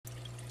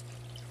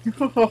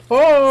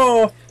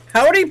Oh,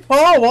 howdy,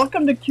 Paul.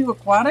 Welcome to Q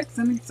Aquatics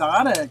and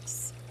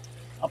Exotics.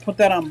 I'll put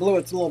that on blue.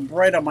 It's a little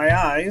bright on my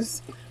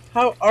eyes.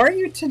 How are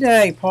you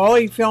today, Paul? Are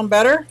you feeling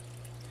better?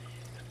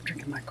 I'm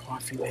drinking my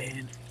coffee,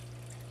 man.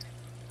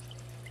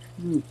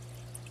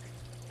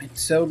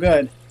 It's so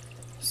good.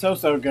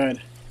 So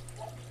good.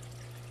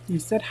 You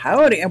said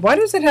howdy. And why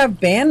does it have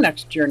band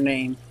next to your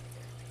name?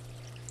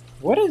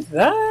 What is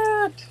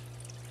that?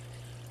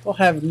 We'll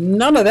have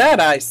none of that,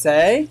 I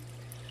say.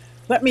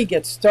 Let me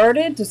get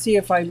started to see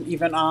if I'm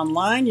even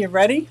online. You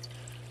ready?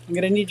 I'm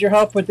going to need your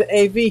help with the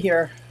AV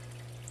here.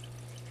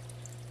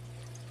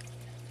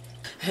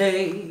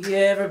 Hey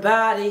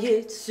everybody,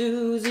 it's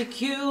Susie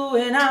Q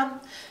and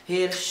I'm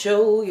here to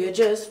show you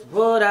just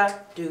what I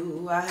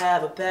do. I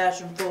have a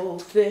passion for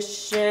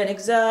fish and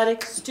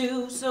exotics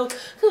too, so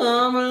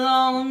come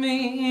along with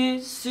me,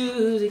 it's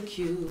Susie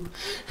Q.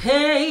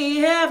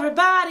 Hey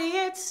everybody,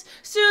 it's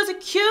Susie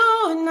Q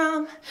and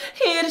I'm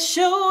here to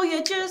show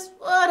you just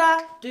what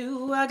I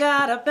do. I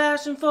got a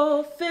passion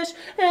for fish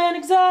and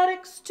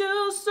exotics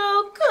too,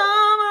 so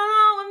come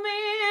along with me,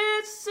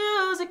 it's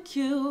Susie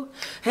Q.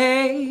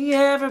 Hey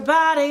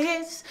everybody,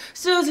 it's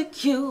Susie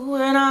Q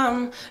and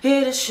I'm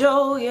here to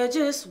show you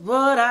just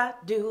what I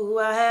do.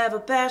 I have a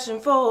passion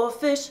for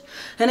fish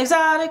and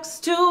exotics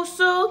too,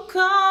 so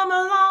come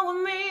along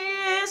with me,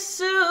 it's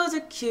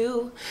Susie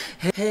Q.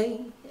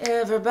 Hey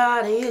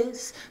everybody,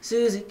 it's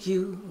Susie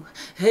Q.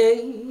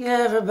 Hey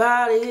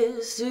everybody,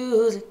 it's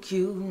Susie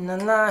Q.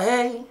 Nah,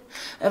 hey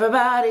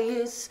everybody,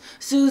 it's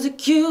Susie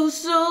Q,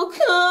 so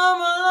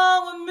come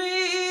along with me.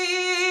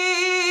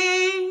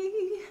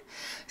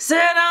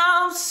 Said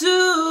I'm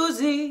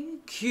Susie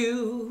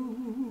Q.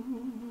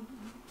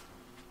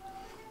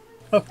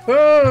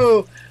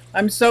 Oh,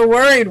 I'm so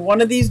worried.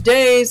 One of these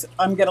days,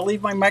 I'm going to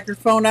leave my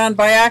microphone on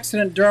by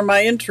accident during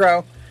my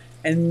intro,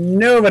 and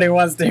nobody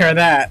wants to hear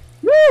that.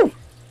 Woo!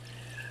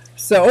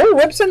 So,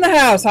 what's in the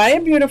house?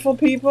 Hiya, beautiful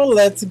people.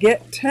 Let's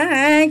get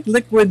tagged.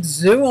 Liquid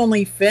Zoo,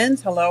 only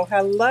fins. Hello,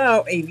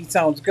 hello. AV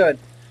sounds good.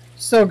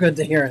 So good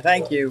to hear.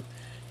 Thank you.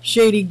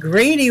 Shady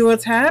Grady,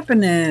 what's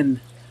happening?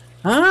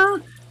 Huh?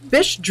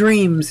 Fish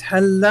Dreams.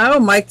 Hello,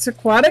 Mike's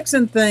Aquatics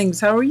and things.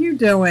 How are you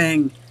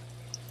doing?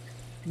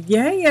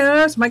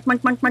 Yes. Mike.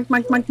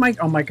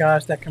 Oh my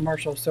gosh, that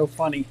commercial is so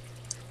funny.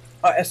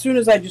 As soon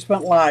as I just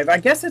went live, I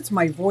guess it's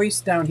my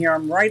voice down here.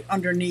 I'm right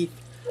underneath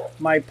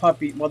my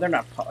puppy. Well, they're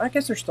not I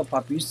guess they're still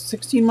puppies.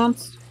 16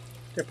 months?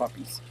 They're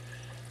puppies.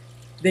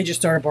 They just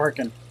started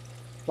barking.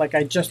 Like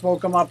I just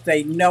woke them up.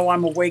 They know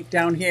I'm awake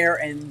down here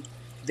and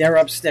they're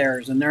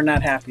upstairs and they're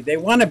not happy. They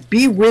want to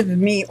be with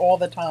me all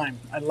the time.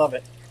 I love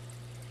it.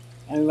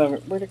 I love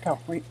it. Where'd it go?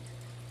 Wait.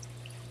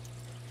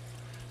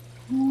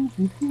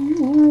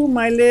 Ooh,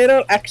 my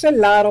little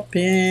axolotl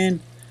pin.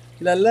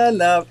 La la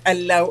love.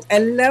 Hello,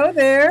 hello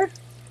there.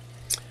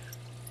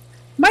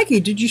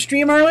 Mikey, did you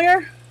stream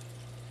earlier?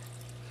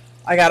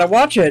 I gotta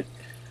watch it.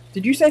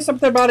 Did you say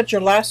something about it your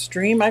last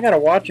stream? I gotta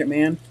watch it,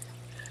 man.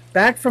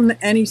 Back from the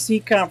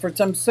NEC conference.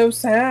 I'm so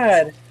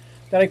sad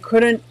that I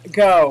couldn't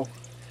go.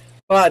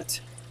 But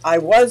I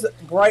was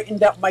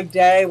brightened up my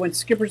day when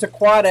Skipper's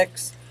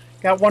Aquatics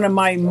got one of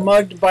my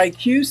Mugged by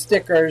Q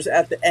stickers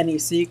at the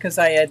NEC because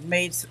I had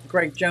made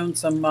Greg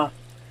Jones some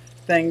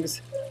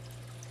things.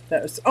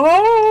 That was,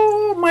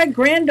 oh, my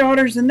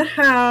granddaughter's in the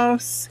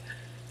house.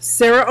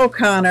 Sarah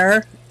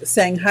O'Connor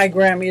saying hi,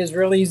 Grammy, is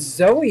really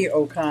Zoe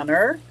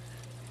O'Connor.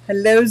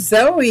 Hello,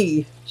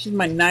 Zoe. She's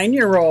my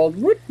 9-year-old.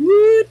 Woot,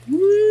 woot,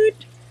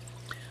 woot.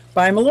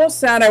 But I'm a little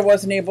sad I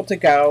wasn't able to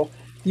go.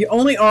 The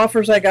only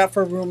offers I got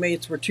for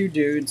roommates were 2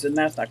 dudes, and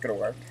that's not going to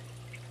work.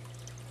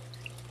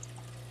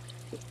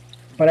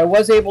 But I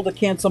was able to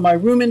cancel my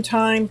room in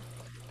time,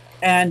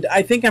 and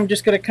I think I'm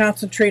just going to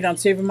concentrate on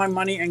saving my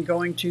money and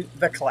going to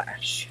the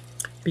Clash.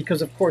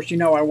 Because, of course, you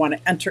know I want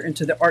to enter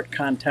into the art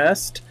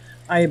contest.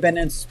 I have been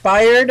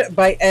inspired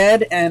by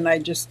Ed, and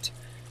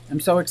I'm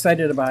so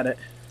excited about it.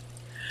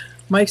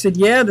 Mike said,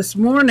 yeah, this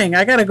morning.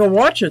 I got to go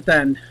watch it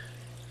then.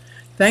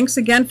 Thanks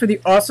again for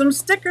the awesome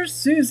stickers,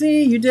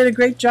 Susie. You did a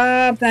great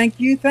job. Thank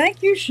you,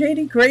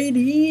 Shady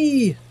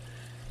Grady.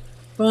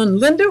 Fun.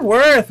 Linda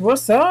Worth,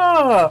 what's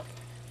up?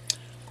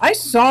 I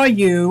saw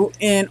you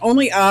in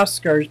Only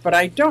Oscars, but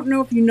I don't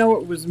know if you know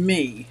it was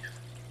me.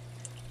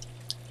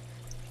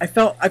 I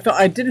felt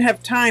I didn't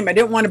have time. I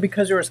didn't want to,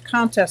 because there was a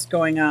contest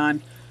going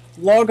on,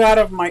 log out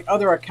of my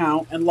other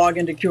account and log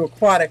into Q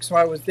Aquatics, so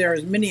I was there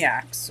as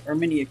Mini-Ax, or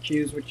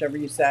Mini-Accused, whichever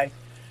you say.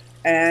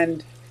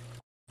 And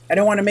I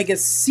don't want to make it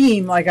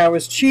seem like I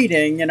was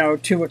cheating,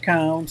 2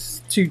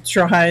 accounts, 2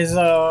 tries.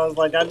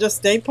 Like, I'll just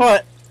stay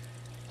put.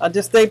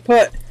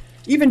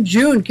 Even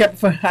June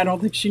kept, I don't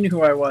think she knew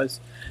who I was.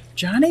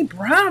 Johnny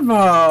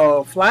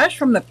Bravo, Flash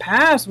from the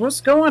past.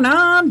 What's going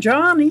on,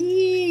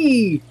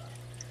 Johnny?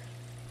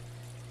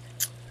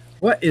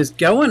 What is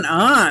going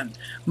on?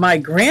 My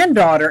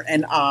granddaughter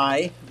and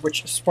I,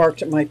 which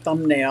sparked my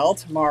thumbnail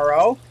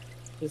tomorrow,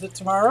 is it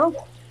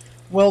tomorrow?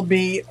 Will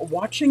be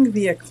watching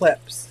the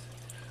eclipse.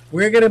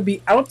 We're going to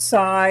be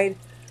outside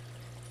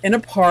in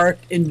a park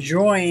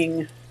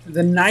enjoying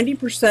the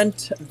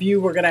 90%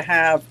 view we're going to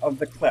have of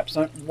the eclipse,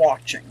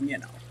 watching, you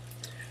know.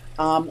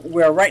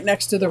 We're right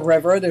next to the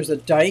river. There's a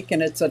dike,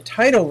 and it's a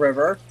tidal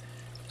river.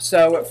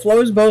 So it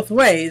flows both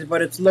ways,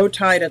 but it's low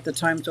tide at the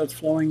time, so it's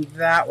flowing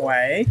that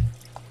way.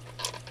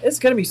 It's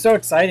going to be so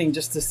exciting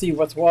just to see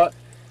what's what.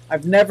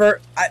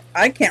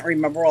 I can't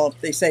remember all.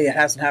 They say it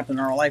hasn't happened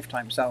in our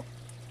lifetime, so.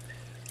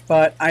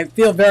 But I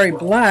feel very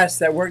blessed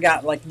that we're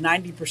got like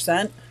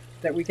 90%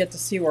 that we get to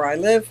see where I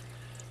live.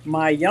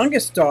 My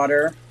youngest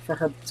daughter, for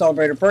her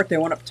celebrated birthday,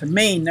 went up to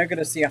Maine. They're going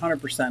to see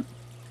 100%.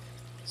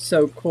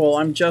 So cool.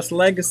 I'm just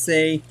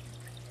legacy.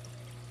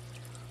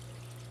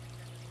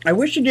 I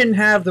wish you didn't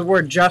have the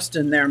word just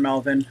in there,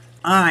 Melvin.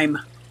 I'm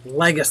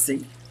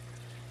legacy.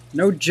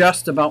 No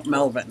just about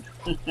Melvin.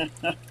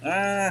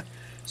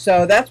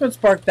 So that's what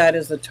sparked that,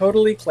 is the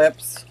total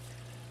eclipse.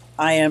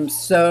 I am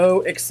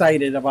so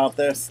excited about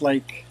this.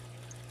 Like,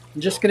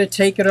 I'm just going to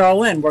take it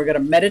all in. We're going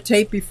to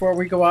meditate before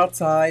we go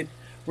outside.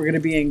 We're going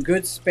to be in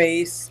good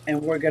space,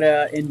 and we're going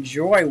to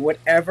enjoy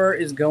whatever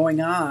is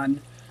going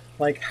on.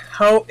 Like,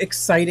 how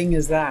exciting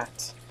is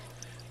that?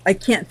 I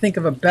can't think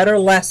of a better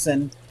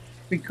lesson.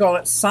 We can call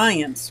it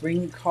science. We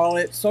can call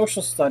it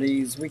social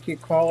studies. We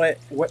could call it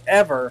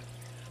whatever.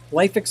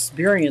 Life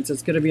experience.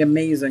 It's going to be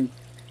amazing.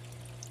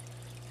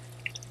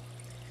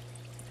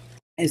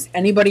 Is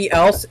anybody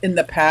else in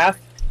the path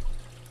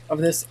of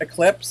this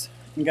eclipse?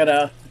 I'm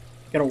gonna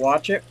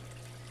watch it.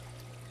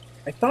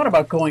 I thought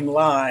about going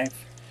live,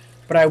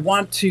 but I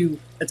want to.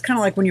 It's kind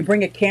of like when you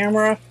bring a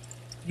camera,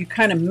 you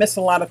kind of miss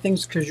a lot of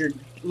things because you're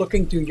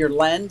looking through your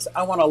lens.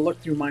 I want to look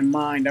through my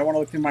mind. I want to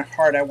look through my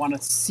heart. I want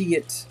to see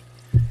it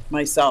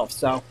myself.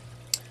 So,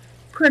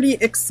 pretty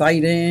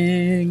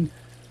exciting.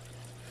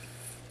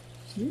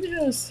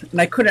 Yes, and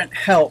I couldn't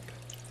help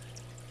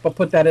but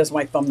put that as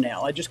my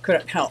thumbnail. I just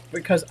couldn't help,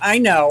 because I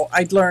know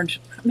I'd learned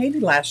maybe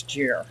last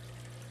year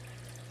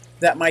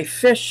that my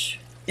fish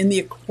in the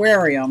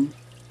aquarium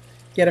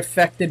get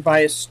affected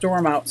by a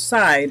storm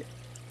outside,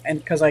 and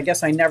because I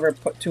guess I never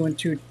put two and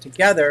two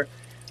together,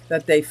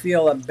 that they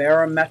feel a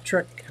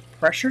barometric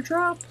pressure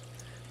drop.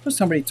 But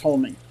somebody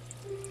told me.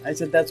 I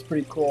said, that's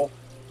pretty cool.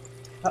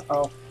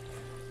 Uh-oh.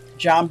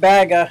 John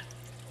Bagga.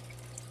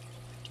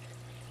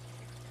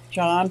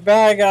 John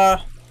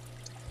Bagga.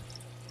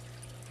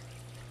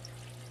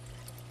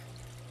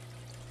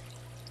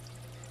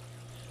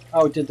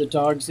 Oh, did the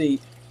dogs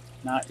eat?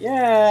 Not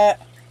yet.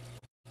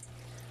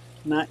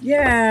 Not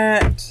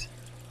yet.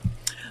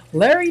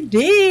 Larry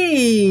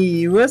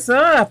D, what's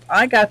up?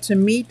 I got to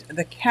meet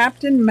the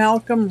Captain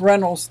Malcolm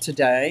Reynolds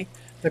today.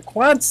 The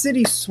Quad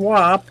City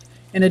Swap,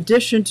 in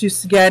addition to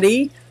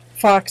Sketty,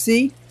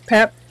 Foxy,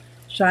 Pep,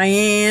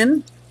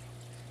 Shane,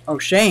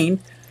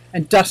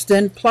 and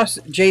Dustin, plus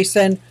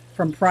Jason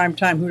from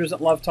Primetime. Who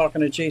doesn't love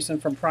talking to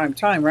Jason from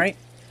Primetime, right?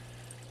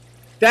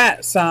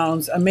 That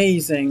sounds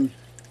amazing.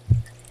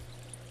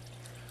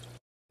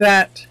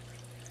 That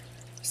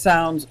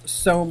sounds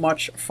so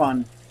much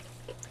fun.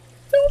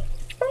 So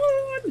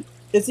fun.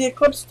 Is the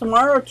eclipse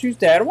tomorrow or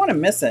Tuesday? I don't want to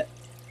miss it.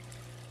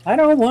 I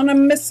don't want to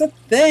miss a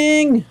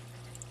thing.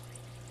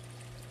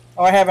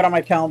 Oh, I have it on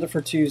my calendar for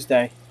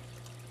Tuesday.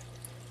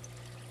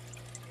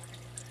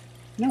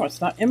 No, it's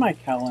not in my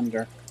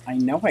calendar. I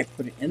know I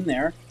put it in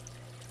there.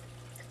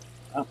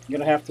 Oh, I'm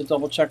going to have to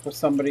double check with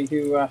somebody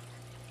who...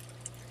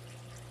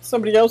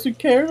 somebody else who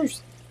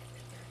cares.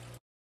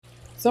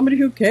 Somebody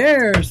who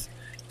cares.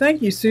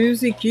 Thank you,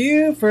 Susie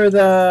Q, for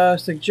the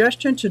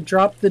suggestion to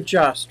drop the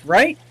just,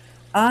 right?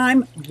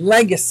 I'm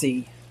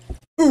legacy.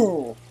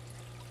 Ooh.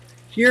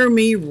 Hear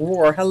me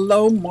roar.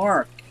 Hello,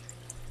 Mark.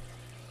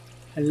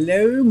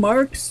 Hello,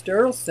 Mark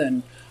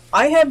Sterlson.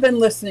 I have been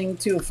listening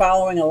to,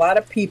 following a lot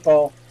of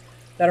people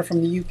that are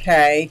from the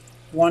UK,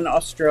 one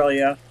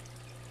Australia,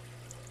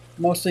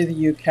 mostly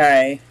the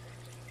UK.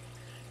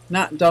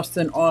 Not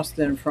Dustin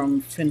Austin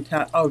from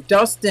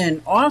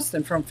Dustin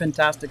Austin from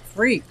Fantastic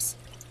Freaks.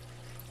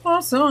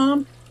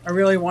 Awesome. I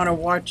really want to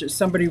watch it.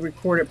 Somebody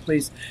record it,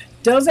 please.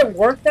 Does it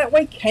work that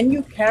way? Can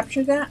you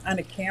capture that on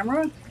a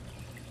camera?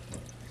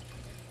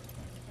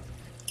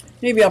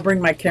 Maybe I'll bring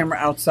my camera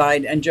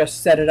outside and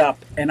just set it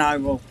up, and I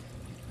will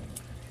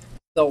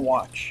still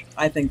watch.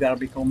 I think that'll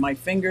be cool. My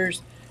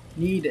fingers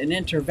need an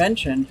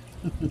intervention.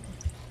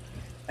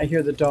 I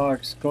hear the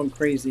dogs going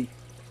crazy.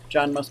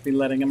 John must be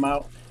letting them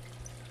out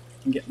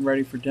and getting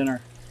ready for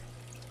dinner.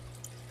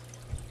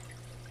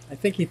 I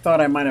think he thought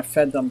I might have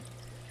fed them.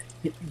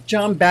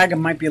 John Bagga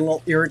might be a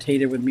little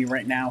irritated with me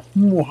right now.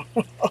 What?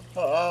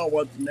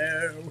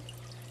 No.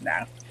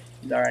 No.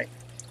 He's alright.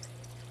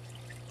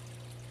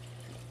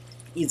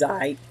 He's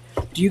alright.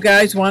 Do you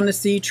guys want to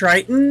see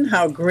Triton?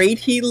 How great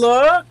he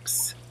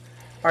looks?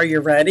 Are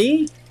you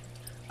ready?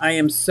 I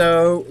am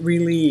so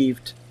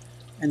relieved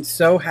and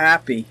so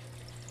happy.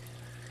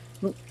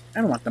 I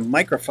don't want the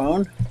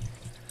microphone.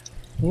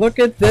 Look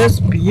at this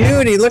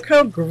beauty. Look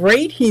how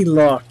great he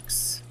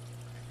looks.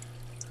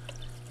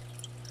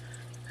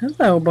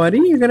 Hello, buddy.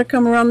 You're going to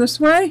come around this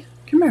way?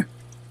 Come here.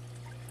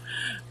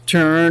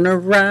 Turn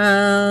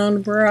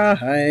around,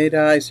 bright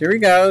eyes. Here he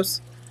goes.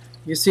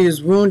 You see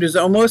his wound is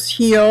almost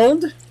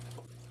healed.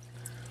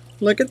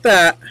 Look at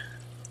that.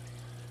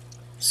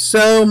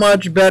 So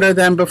much better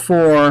than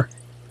before.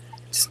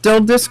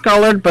 Still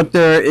discolored, but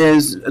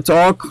it's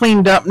all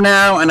cleaned up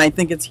now, and I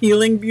think it's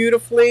healing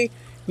beautifully.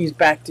 He's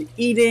back to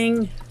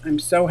eating. I'm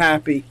so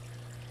happy.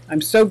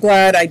 I'm so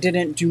glad I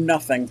didn't do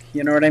nothing.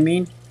 You know what I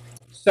mean?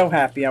 So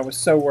happy. I was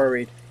so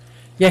worried.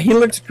 Yeah, he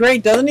looks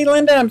great, doesn't he,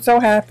 Linda? I'm so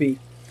happy.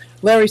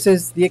 Larry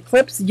says, the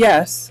Eclipse,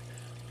 yes,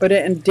 but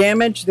it can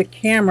damage the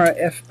camera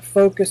if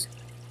focused.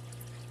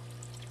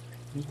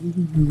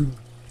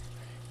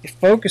 If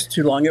focused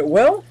too long, it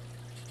will?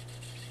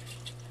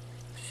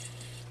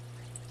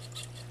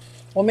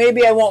 Well,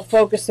 maybe I won't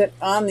focus it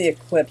on the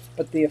Eclipse,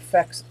 but the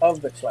effects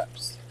of the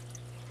Eclipse.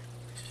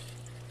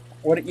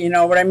 What, you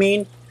know what I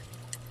mean?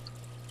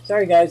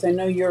 Sorry, guys, I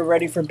know you're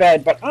ready for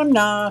bed, but I'm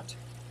not.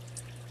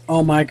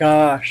 Oh my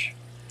gosh.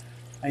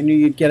 I knew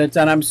you'd get it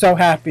done. I'm so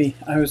happy.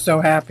 I was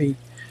so happy.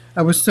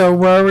 I was so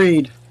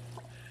worried.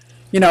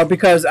 You know,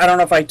 because I don't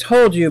know if I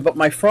told you, but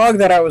my frog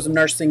that I was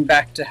nursing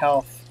back to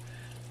health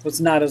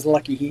was not as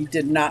lucky. He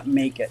did not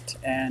make it.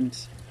 And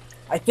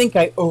I think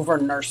I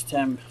over-nursed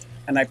him.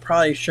 And I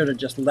probably should have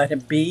just let him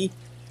be.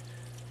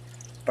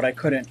 But I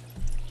couldn't.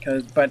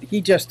 But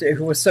he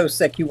was so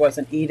sick he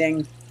wasn't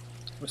eating.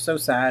 It was so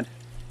sad.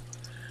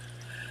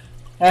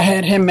 I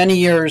had him many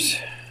years.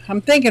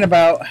 I'm thinking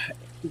about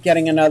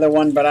getting another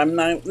one, but I'm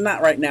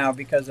not right now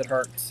because it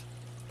hurts.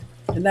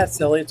 Isn't that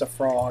silly? It's a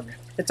frog.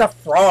 It's a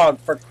frog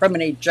for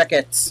criminate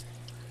jackets.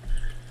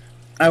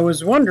 I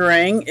was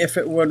wondering if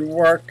it would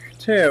work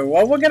too.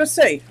 Well, we're going to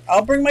see.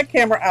 I'll bring my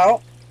camera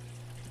out.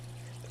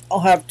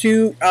 I'll have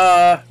two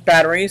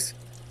batteries.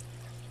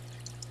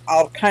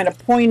 I'll kind of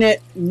point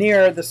it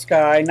near the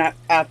sky, not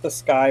at the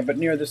sky, but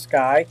near the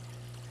sky.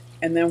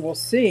 And then we'll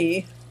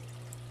see.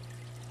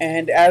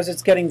 And as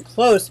it's getting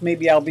close,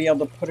 maybe I'll be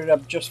able to put it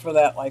up just for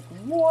that. Like,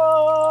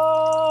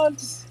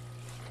 what?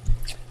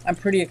 I'm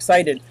pretty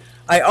excited.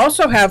 I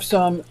also have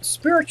some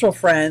spiritual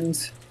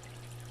friends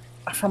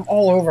from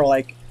all over,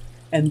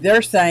 and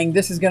they're saying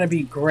this is going to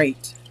be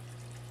great.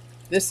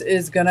 This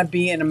is going to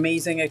be an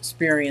amazing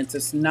experience.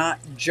 It's not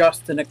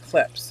just an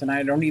eclipse, and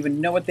I don't even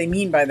know what they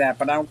mean by that,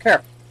 but I don't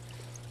care.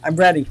 I'm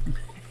ready.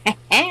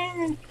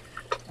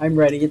 I'm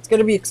ready. It's going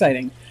to be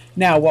exciting.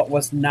 Now, what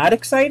was not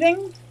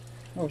exciting?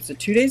 What was it,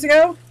 2 days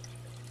ago?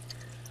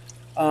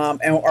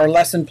 And our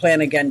lesson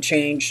plan again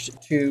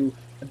changed to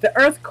the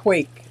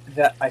earthquake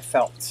that I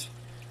felt.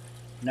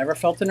 Never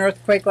felt an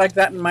earthquake like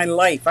that in my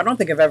life. I don't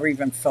think I've ever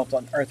even felt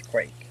an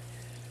earthquake.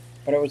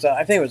 But it was,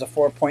 I think it was a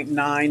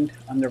 4.9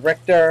 on the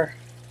Richter.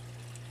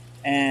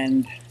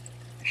 And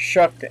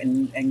shook,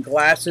 and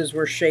glasses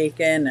were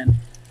shaking.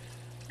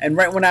 And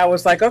right when I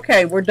was like,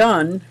 okay, we're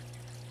done,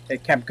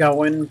 it kept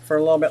going for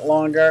a little bit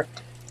longer.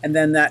 And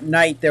then that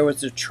night there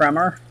was a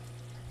tremor.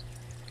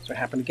 So it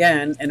happened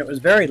again, and it was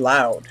very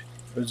loud.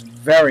 It was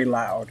very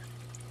loud.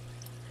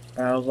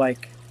 But I was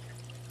like,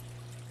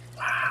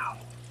 wow,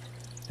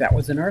 that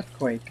was an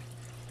earthquake.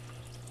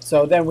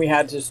 So then we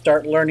had to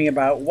start learning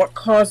about what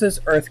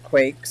causes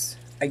earthquakes.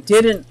 I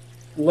didn't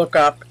look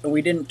up, and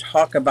we didn't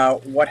talk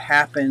about what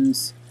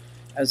happens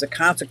as a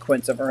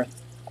consequence of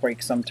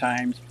earthquakes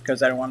sometimes,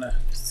 because I don't want to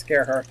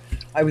scare her.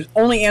 I was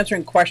only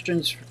answering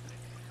questions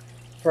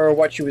for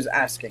what she was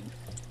asking.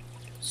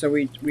 So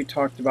we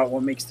talked about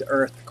what makes the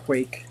earth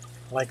quake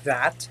like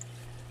that.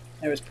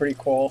 It was pretty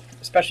cool,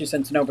 especially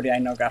since nobody I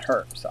know got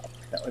hurt, so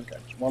that was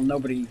good. Well,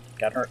 nobody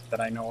got hurt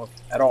that I know of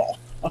at all.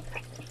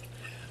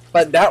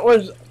 But that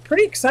was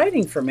pretty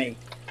exciting for me.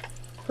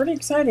 Pretty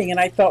exciting, and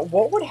I thought,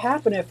 what would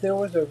happen if there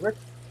was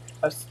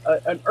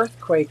an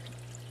earthquake?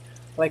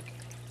 Like,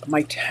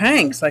 my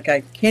tanks, like,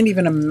 I can't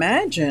even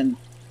imagine.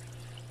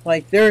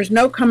 Like, there's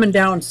no coming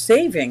down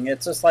saving.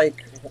 It's just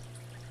like,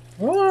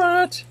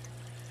 what?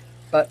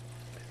 But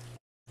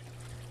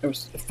it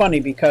was funny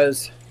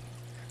because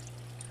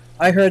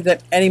I heard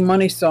that Eddie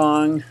Money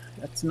song,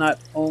 that's not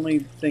only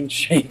things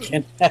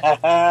shaking.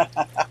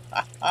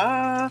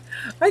 I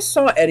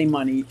saw Eddie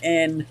Money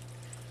in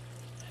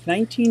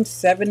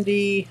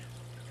 1970,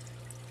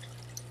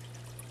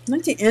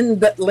 in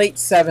the late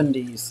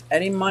 70s.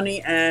 Eddie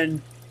Money,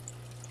 and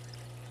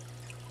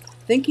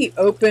I think he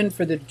opened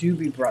for the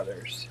Doobie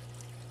Brothers.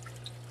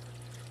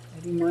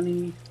 Eddie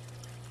Money.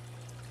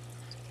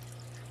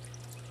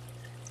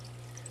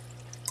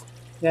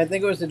 Yeah, I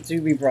think it was the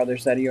Doobie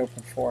Brothers that he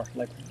opened for.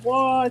 Like,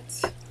 what?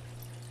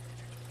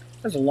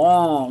 That was a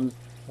long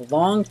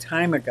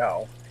time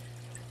ago.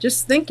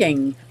 Just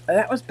thinking,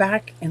 that was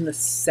back in the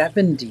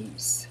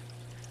 70s.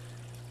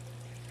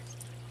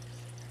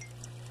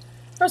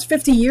 That was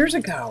 50 years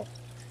ago.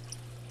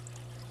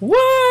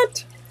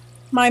 What?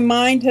 My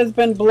mind has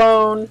been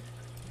blown.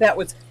 That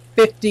was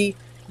 50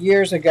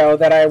 years ago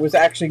that I was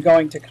actually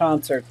going to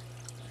concert.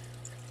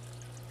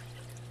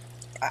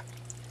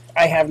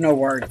 I have no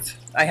words.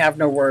 I have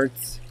no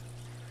words.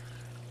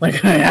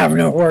 Like, I have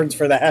no words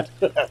for that.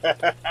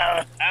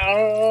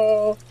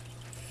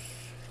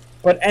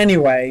 But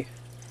anyway,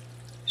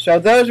 so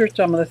those are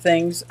some of the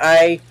things.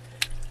 I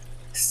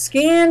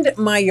scanned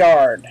my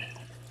yard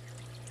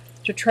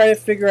to try to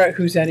figure out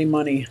who's Eddie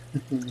Money.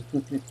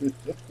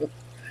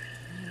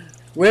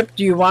 Whip,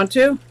 do you want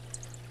to?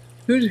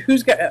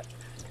 Who's got...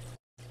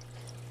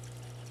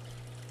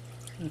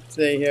 Let's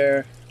see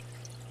here.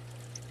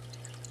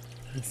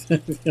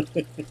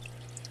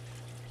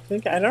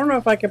 I don't know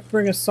if I can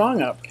bring a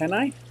song up. Can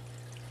I?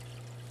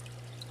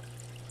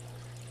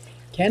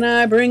 Can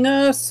I bring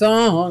a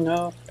song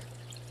up?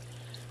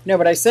 No,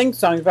 but I sing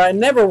songs, but I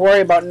never worry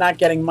about not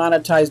getting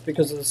monetized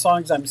because of the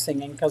songs I'm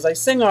singing, because I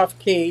sing off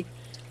key,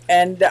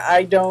 and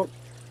I don't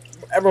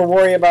ever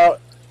worry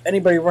about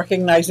anybody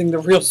recognizing the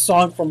real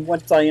song from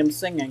what I am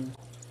singing.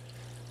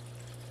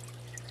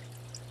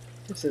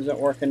 This isn't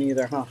working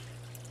either, huh?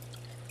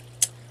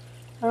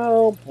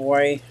 Oh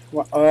boy.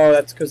 Well, oh,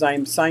 that's because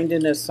I'm signed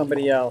in as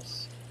somebody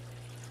else.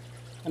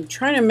 I'm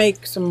trying to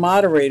make some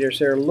moderators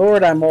here.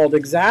 Lord, I'm old.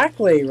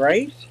 Exactly,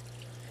 right?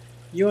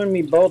 You and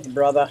me both,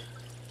 brother.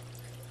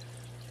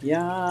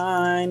 Yeah,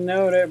 I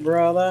know that,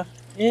 brother.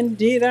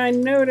 Indeed, I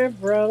know that,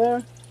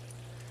 brother.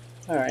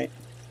 Alright.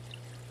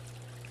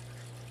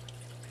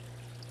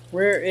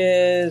 Where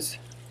is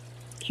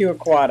Q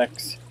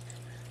Aquatics?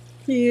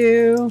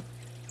 Q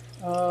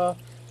Aquatics.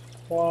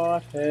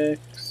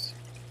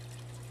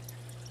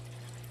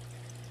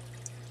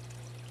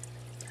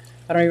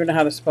 I don't even know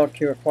how to spell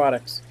Q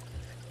Aquatics.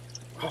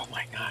 Oh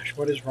my gosh,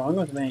 what is wrong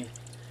with me?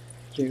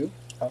 Q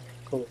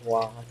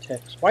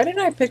Aquatics. Why did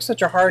I pick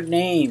such a hard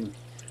name?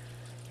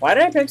 Why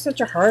did I pick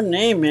such a hard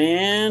name,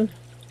 man?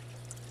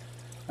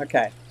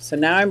 Okay, so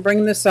now I'm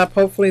bringing this up.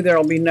 Hopefully there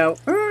will be no...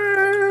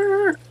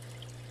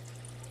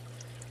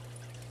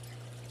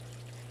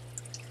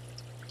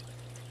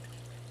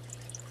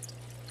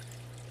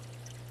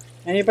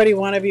 Anybody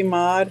want to be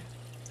mod?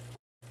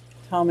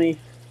 Tell me.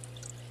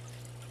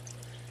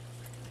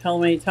 Tell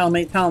me, tell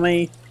me, tell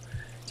me.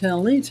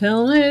 Tell me,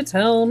 tell me,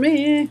 tell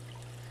me.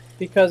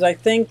 Because I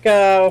think...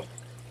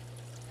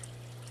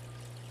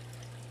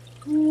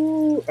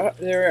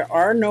 there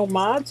are no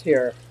mods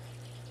here.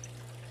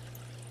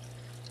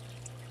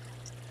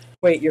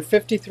 Wait, you're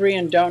 53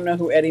 and don't know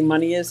who Eddie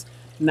Money is?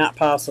 Not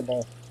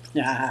possible.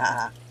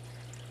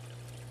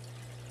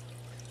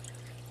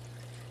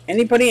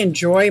 Anybody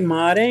enjoy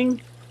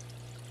modding?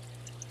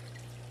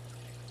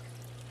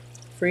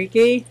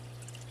 Freaky?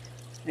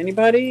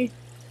 Anybody?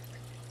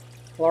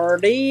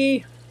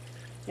 Lordy?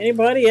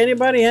 Anybody?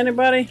 Anybody?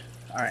 Anybody?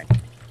 Alright.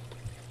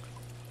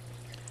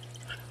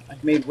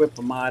 I've made Whip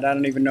a mod. I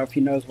don't even know if he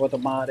knows what the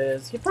mod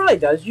is. He probably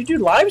does. You do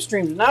live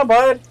streams now,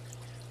 bud.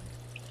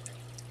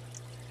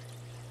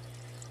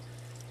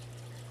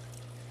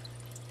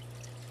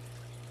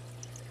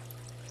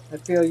 I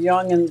feel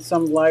young in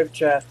some live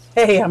chats.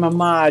 Hey, I'm a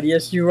mod.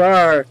 Yes, you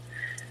are.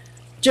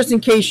 Just in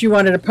case you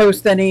wanted to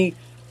post any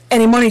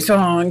money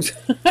songs.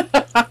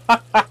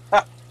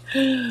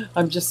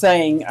 I'm just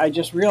saying. I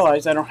just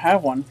realized I don't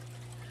have one.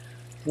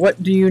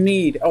 What do you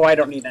need? Oh, I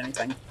don't need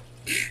anything.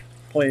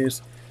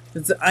 Please.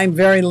 I'm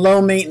very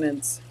low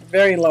maintenance.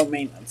 Very low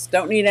maintenance.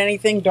 Don't need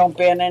anything. Don't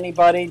ban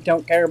anybody.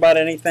 Don't care about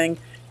anything.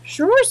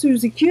 Sure,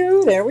 Susie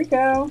Q. There we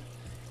go.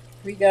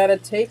 We got a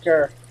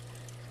taker.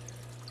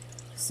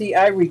 See,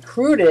 I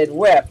recruited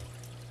Whip.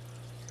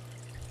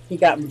 He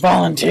got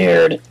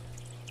volunteered.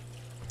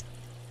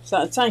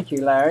 So, thank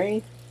you,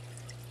 Larry.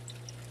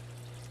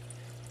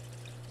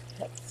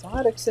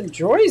 Exotics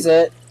enjoys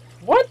it.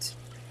 What?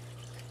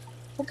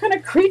 What kind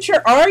of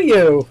creature are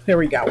you? Here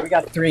we go. We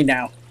got 3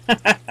 now.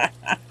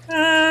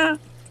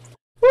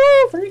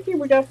 Woo, freaky.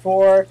 We got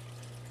 4.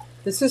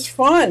 This is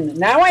fun.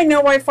 Now I know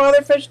why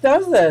Fatherfish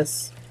does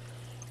this.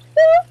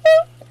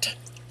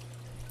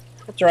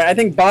 That's right. I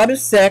think Bob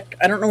is sick.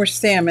 I don't know where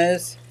Sam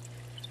is.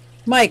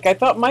 Mike. I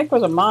thought Mike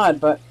was a mod,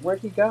 but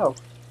where'd he go?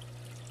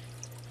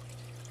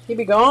 He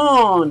be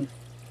gone.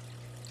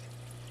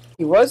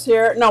 He was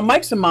here. No,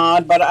 Mike's a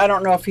mod, but I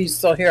don't know if he's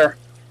still here.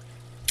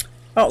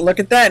 Oh, look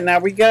at that. Now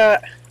we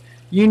got...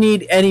 You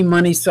need Eddie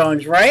Money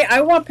songs, right?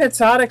 I want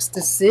Petsotics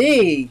to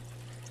see.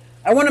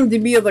 I want him to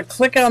be able to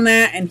click on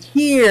that and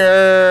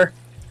hear...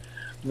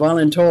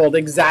 Voluntold.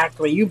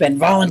 Exactly. You've been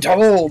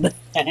voluntold.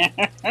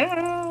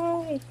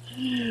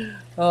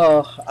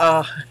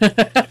 Oh,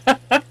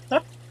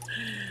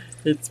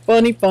 it's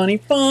funny, funny,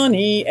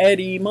 funny,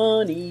 Eddie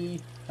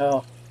Money.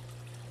 Oh.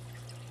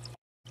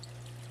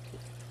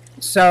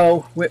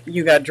 So,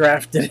 you got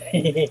drafted.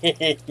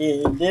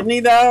 Didn't he,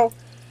 though?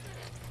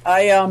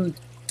 I,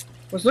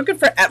 was looking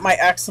at my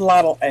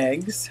axolotl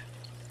eggs,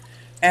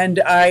 and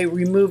I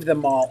removed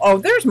them all. Oh,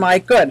 there's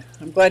Mike. Good.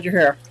 I'm glad you're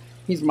here.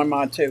 He's my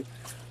mod, too.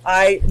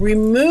 I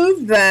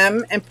removed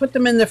them and put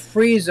them in the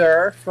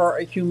freezer for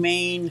a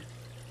humane...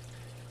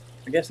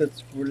 I guess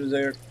it's, what is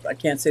there? I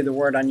can't say the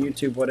word on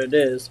YouTube what it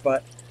is,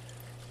 but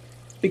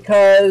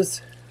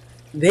because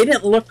they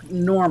didn't look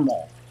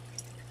normal.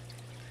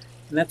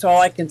 And that's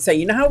all I can say.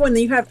 You know how when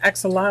you have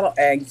axolotl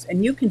eggs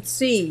and you can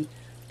see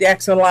the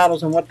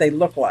axolotls and what they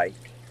look like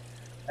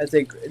as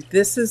they,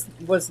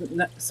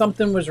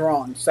 something was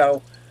wrong.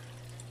 So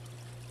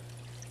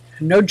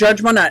no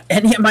judgment on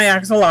any of my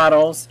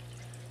axolotls.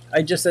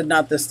 I just said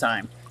not this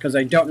time because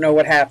I don't know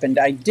what happened.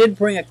 I did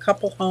bring a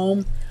couple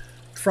home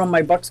from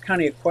my Bucks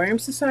County Aquarium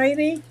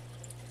Society.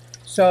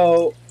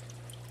 So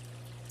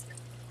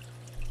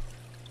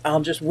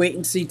I'll just wait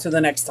and see till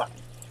the next time.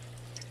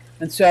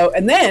 And so,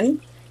 and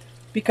then,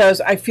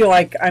 because I feel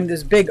like I'm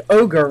this big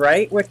ogre,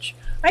 right? Which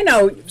I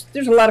know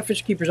there's a lot of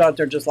fish keepers out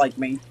there just like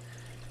me,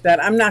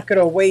 that I'm not going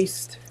to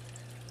waste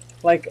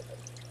like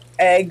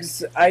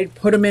eggs. I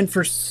put them in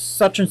for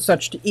such and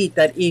such to eat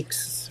that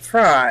eats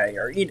fry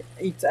or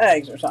eats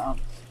eggs or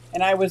something.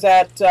 And I was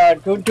at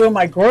doing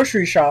my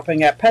grocery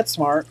shopping at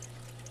PetSmart,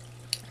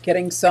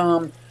 getting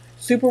some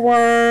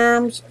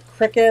superworms,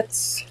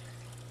 crickets.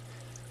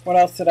 What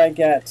else did I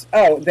get?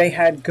 Oh, they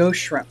had ghost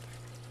shrimp.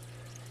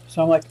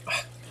 So I'm like,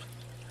 oh,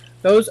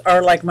 those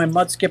are like my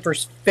mud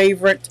skipper's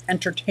favorite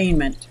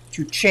entertainment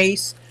to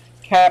chase,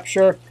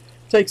 capture.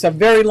 It takes a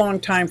very long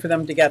time for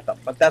them to get them,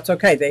 but that's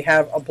okay. They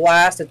have a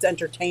blast. It's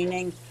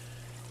entertaining.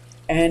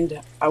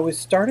 And I was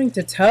starting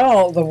to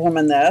tell the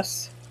woman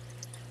this,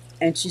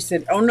 and she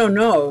said, "Oh no,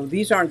 no,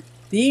 these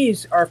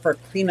are for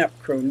cleanup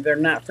crew. They're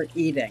not for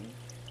eating."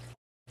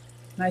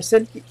 And I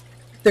said,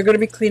 "They're going to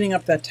be cleaning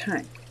up that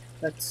tank.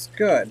 That's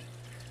good."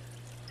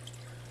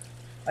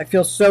 I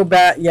feel so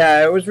bad.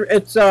 Yeah, it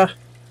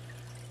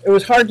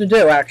was hard to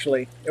do,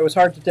 actually. It was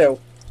hard to do.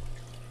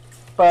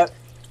 But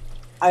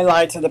I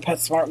lied to the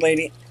PetSmart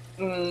lady.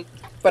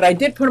 But I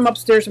did put them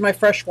upstairs in my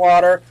fresh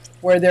water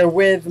where they're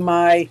with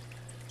my,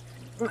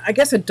 I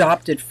guess,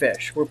 adopted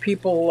fish. Where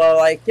people are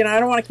like, I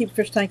don't want to keep a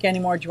fish tank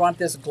anymore. Do you want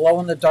this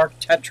glow-in-the-dark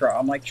tetra?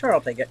 I'm like, sure,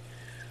 I'll take it.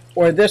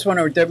 Or this one.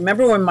 Or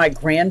remember when my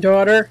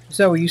granddaughter,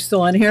 Zoe, you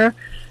still in here?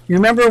 You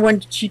remember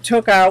when she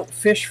took out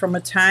fish from a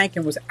tank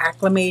and was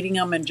acclimating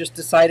them and just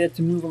decided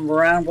to move them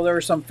around? Well, there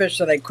were some fish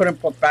that I couldn't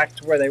put back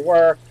to where they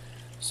were.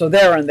 So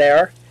they're in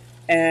there.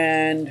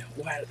 And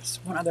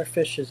one other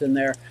fish is in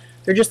there.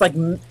 They're just like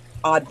not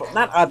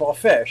oddball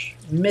fish,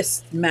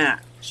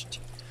 mismatched.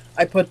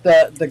 I put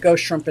the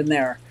ghost shrimp in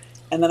there.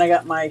 And then I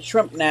got my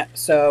shrimp net.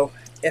 So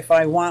if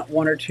I want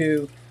one or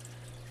two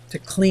to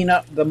clean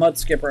up the mud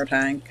skipper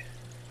tank,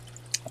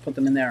 I'll put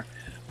them in there.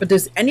 But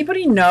does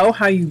anybody know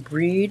how you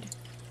breed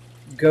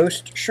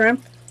ghost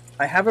shrimp?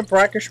 I have a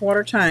brackish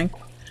water tank.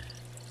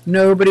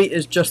 Nobody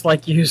is just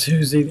like you,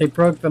 Susie. They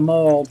broke the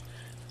mold.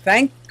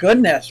 Thank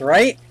goodness,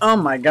 right? Oh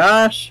my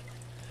gosh.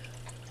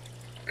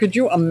 Could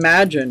you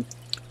imagine?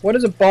 What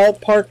is a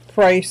ballpark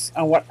price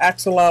on what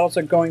axolotls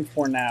are going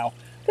for now?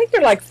 I think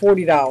they're like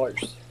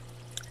 $40.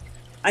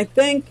 I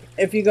think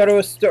if you go to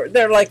a store,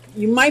 they're like,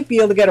 you might be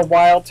able to get a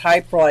wild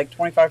type for like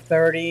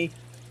 $25,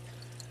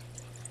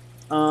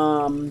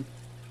 $30.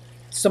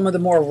 Some of the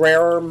more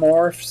rarer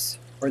morphs,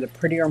 or the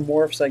prettier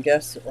morphs, I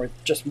guess, or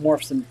just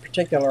morphs in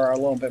particular, are a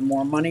little bit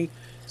more money.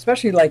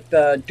 Especially like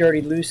the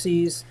Dirty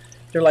Lucies.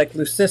 They're like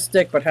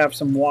leucistic, but have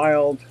some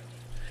wild.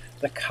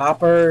 The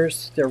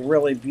coppers, they're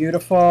really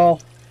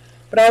beautiful.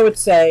 But I would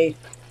say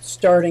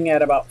starting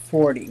at about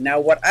 40. Now,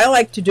 what I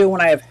like to do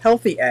when I have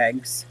healthy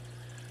eggs,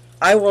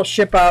 I will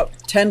ship out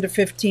 10 to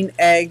 15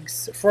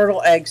 eggs,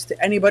 fertile eggs, to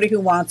anybody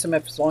who wants them,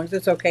 as long as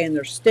it's okay in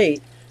their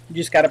state. You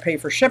just got to pay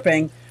for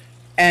shipping,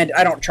 and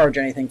I don't charge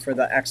anything for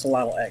the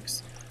axolotl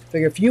eggs.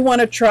 But if you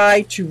want to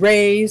try to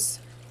raise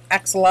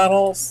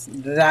axolotls,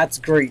 that's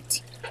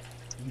great.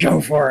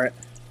 Go for it.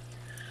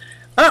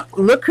 Oh,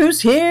 look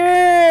who's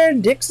here.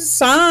 Dix's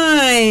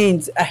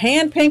Signs. A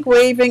hand pink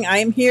waving. I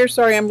am here.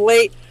 Sorry I'm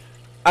late.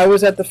 I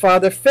was at the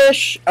Father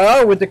Fish.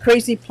 Oh, with the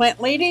crazy plant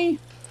lady.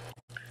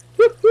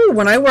 Woo-hoo.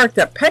 When I worked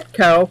at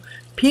Petco,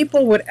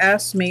 people would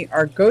ask me,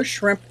 are ghost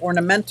shrimp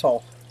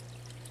ornamental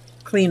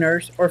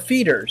cleaners or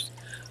feeders?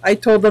 I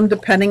told them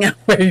depending on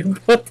where you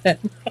put them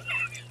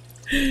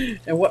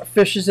and what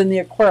fish is in the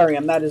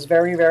aquarium. That is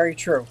very, very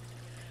true.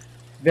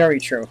 Very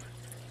true.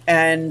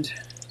 And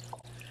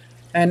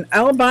an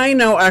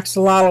albino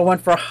axolotl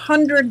went for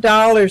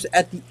 $100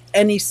 at the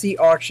NEC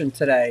auction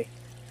today.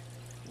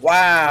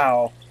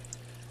 Wow.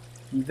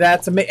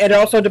 That's amazing. It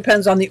also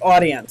depends on the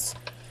audience.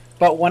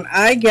 But when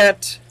I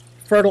get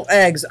fertile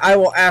eggs, I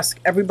will ask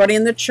everybody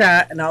in the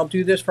chat, and I'll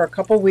do this for a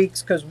couple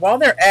weeks, because while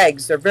they're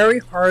eggs, they're very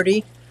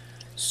hardy,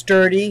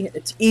 sturdy.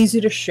 It's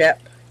easy to ship.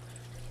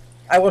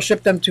 I will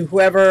ship them to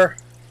whoever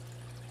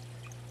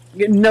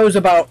knows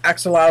about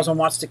axolotls and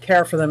wants to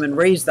care for them and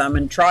raise them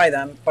and try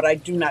them, but I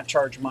do not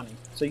charge money.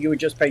 So you would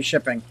just pay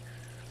shipping.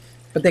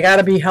 But they got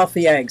to be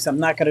healthy eggs. I'm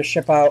not going to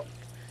ship out,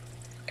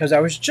 because I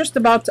was just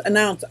about to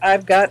announce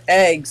I've got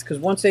eggs, because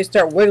once they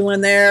start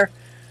wiggling there,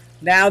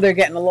 now they're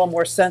getting a little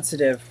more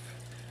sensitive.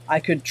 I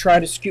could try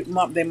to scoop them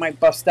up. They might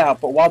bust out.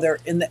 But while they're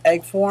in the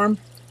egg form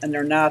and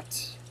they're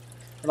not,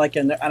 like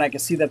in the, and I can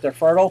see that they're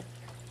fertile,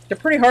 they're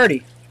pretty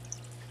hardy.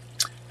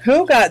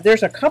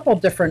 There's a couple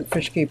different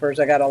fish keepers.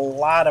 I got a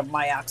lot of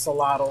my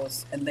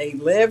axolotls, and they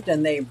lived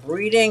and they're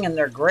breeding and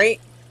they're great.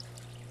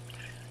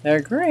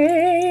 They're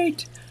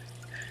great.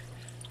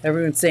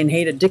 Everyone's saying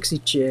hey to Dixie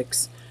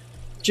Chicks.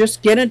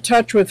 Just get in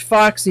touch with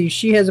Foxy.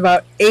 She has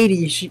about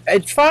 80.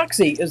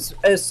 Foxy is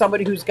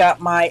somebody who's got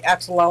my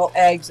axolotl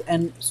eggs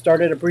and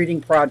started a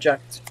breeding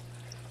project.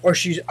 Or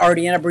she's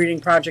already in a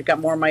breeding project, got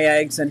more of my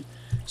eggs. And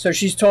so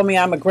she's told me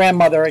I'm a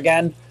grandmother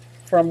again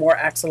for more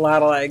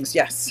axolotl eggs.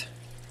 Yes.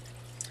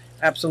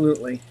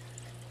 Absolutely.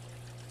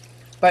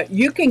 But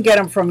you can get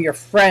them from your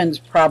friends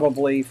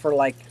probably for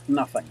like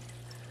nothing.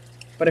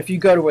 But if you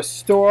go to a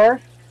store,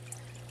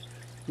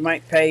 you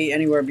might pay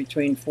anywhere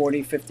between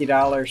 $40,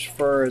 $50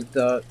 for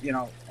the,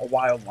 a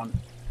wild one.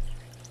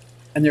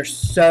 And they're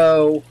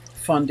so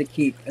fun to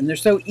keep. And they're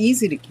so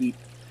easy to keep.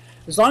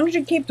 As long as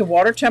you keep the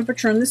water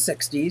temperature in the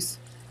 60s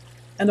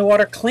and the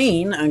water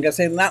clean, I'm going to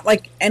say not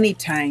like any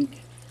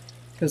tank.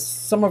 Because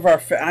some of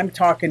our, I'm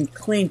talking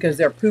clean because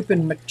they're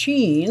pooping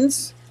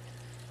machines.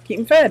 Keep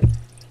them fed.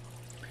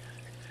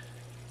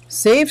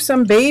 Save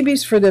some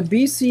babies for the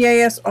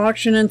BCAS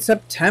auction in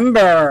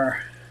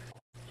September.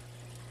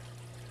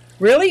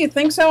 Really? You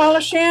think so,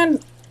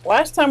 Alishan?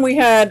 Last time we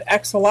had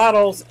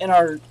axolotls in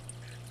our...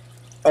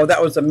 Oh,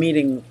 that was the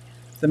meeting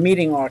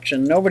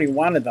auction. Nobody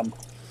wanted them.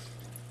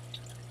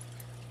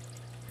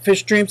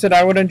 Fish Dream said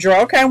I would enjoy.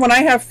 Okay, when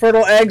I have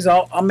fertile eggs,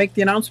 I'll make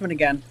the announcement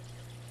again.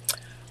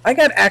 I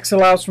got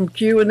axolotls from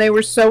Q and they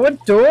were so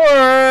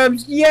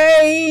adorbs.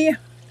 Yay!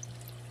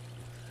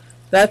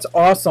 That's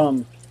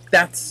awesome.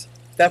 That's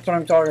what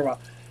I'm talking about.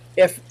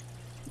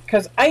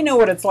 Because I know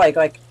what it's like.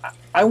 Like,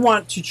 I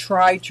want to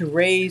try to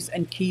raise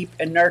and keep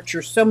and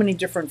nurture so many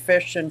different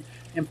fish and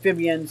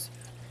amphibians,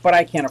 but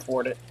I can't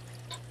afford it.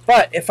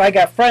 But if I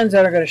got friends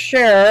that are going to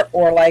share,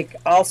 or like,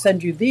 I'll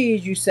send you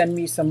these, you send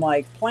me some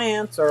like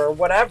plants or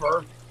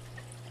whatever.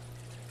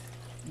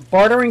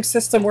 Bartering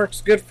system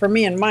works good for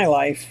me in my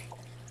life.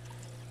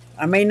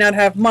 I may not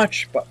have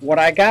much, but what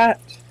I got,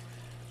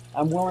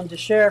 I'm willing to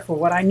share for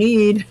what I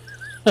need.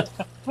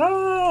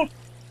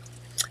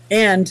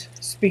 And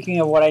speaking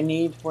of what I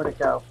need, where'd it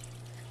go?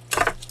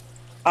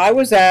 I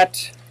was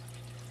at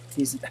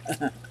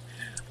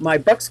my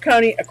Bucks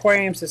County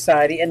Aquarium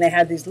Society, and they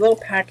had these little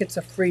packets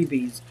of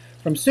freebies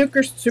from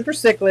Super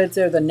Cichlids.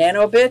 They're the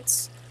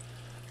nanobits.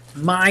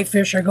 My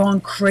fish are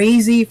going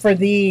crazy for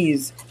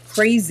these.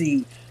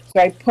 Crazy.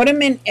 So I put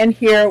them in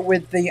here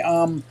with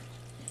the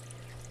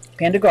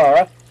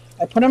Pandagora.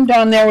 I put them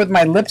down there with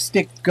my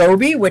lipstick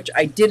goby, which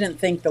I didn't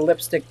think the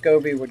lipstick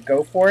goby would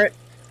go for it.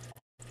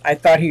 I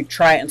thought he'd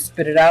try it and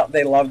spit it out.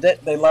 They loved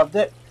it. They loved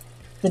it.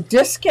 The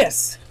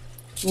discus.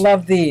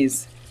 Love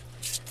these.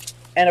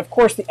 And of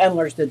course the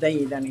endlers, did they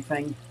eat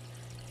anything?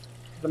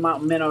 The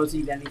mountain minnows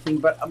eat anything.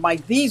 But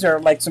these are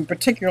like some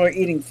particular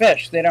eating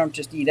fish. They don't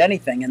just eat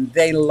anything. And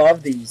they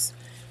love these.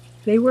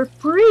 They were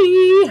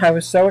free. I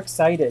was so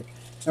excited.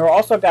 They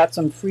also got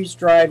some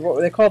freeze-dried, what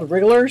were they called?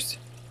 Wrigglers?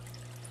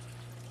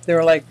 They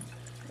were like,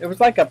 it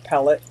was like a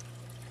pellet.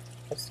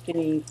 A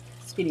skinny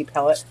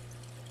pellet.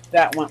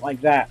 That went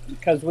like that.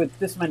 Because with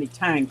this many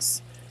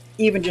tanks,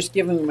 even just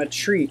giving them a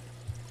treat.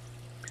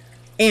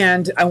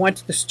 And I went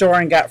to the store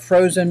and got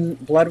frozen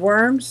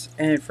bloodworms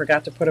and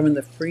forgot to put them in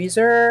the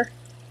freezer.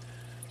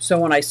 So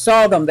when I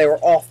saw them, they were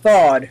all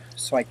thawed.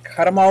 So I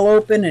cut them all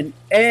open and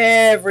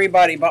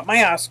everybody but my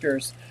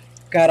Oscars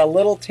got a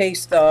little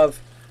taste of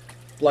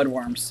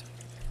bloodworms.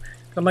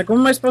 I'm like, what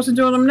am I supposed to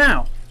do with them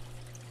now?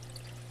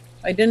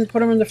 I didn't put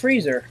them in the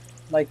freezer.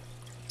 Like,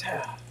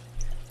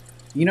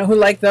 you know who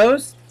liked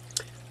those?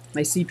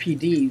 My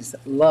CPDs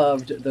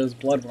loved those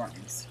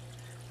bloodworms.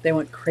 They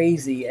went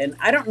crazy. And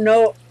I don't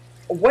know,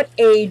 what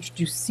age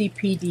do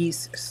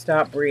CPDs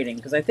stop breeding?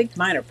 Because I think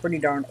mine are pretty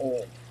darn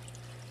old.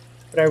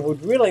 But I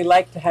would really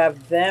like to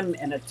have them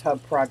in a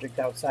tub project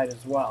outside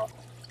as well.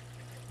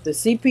 The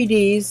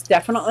CPDs,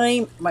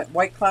 definitely my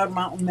white cloud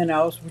mountain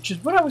minnows, which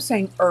is what I was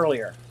saying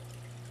earlier.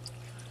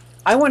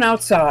 I went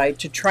outside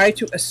to try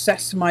to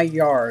assess my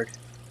yard.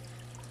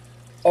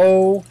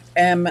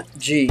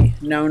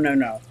 OMG.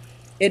 No.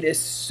 It is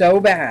so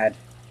bad.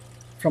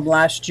 From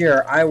last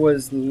year, I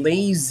was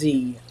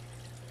lazy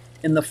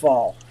in the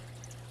fall.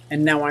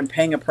 And now I'm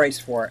paying a price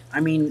for it.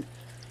 I mean,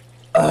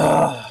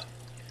 I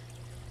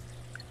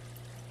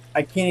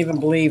can't even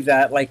believe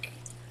that. Like,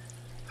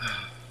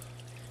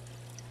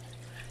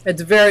 they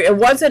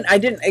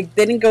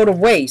didn't go to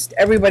waste.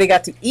 Everybody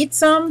got to eat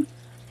some.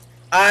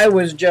 I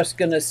was just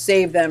going to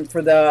save them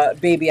for the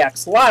baby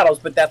axolotls,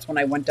 but that's when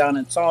I went down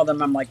and saw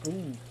them. I'm like,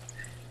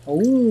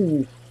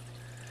 ooh.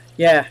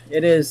 Yeah,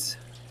 it is.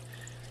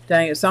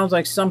 Dang, it sounds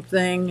like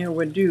something it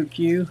would do,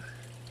 Q.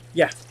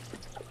 Yeah,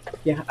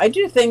 I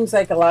do things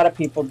like a lot of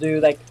people do.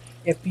 Like,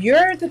 if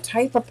you're the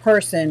type of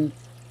person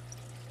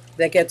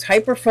that gets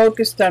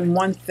hyper-focused on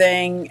one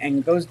thing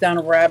and goes down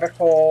a rabbit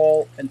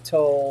hole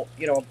until,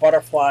 a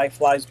butterfly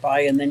flies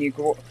by and then you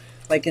go,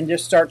 like, and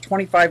just start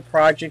 25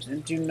 projects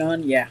and do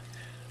none, yeah.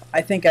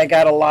 I think I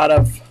got a lot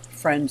of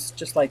friends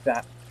just like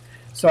that.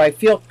 So I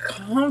feel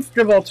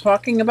comfortable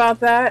talking about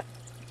that.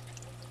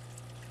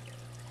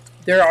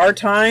 There are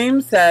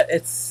times that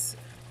it's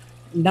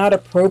not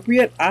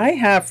appropriate. I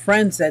have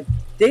friends that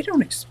they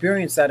don't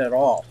experience that at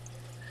all.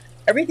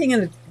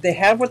 They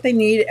have what they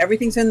need.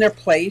 Everything's in their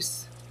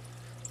place.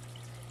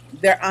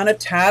 They're on a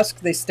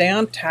task. They stay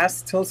on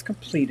task till it's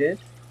completed.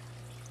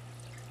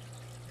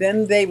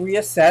 Then they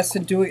reassess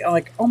and do it.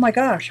 Like, oh my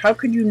gosh, how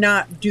could you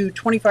not do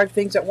 25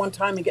 things at one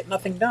time and get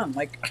nothing done?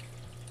 Like,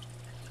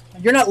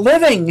 you're not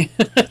living.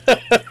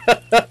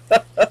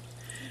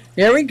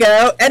 Here we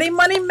go. Eddie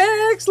Money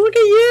Mix. Look at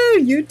you.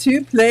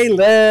 YouTube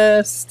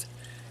playlist.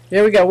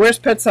 Here we go. Where's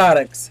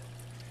Petsodics?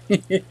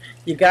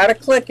 You gotta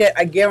click it.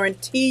 I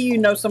guarantee you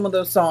know some of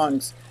those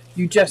songs.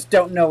 You just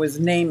don't know his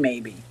name,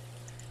 maybe.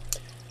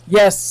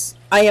 Yes,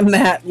 I am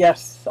that.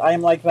 Yes, I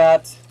am like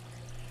that.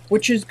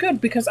 Which is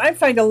good because I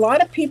find a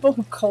lot of people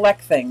who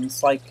collect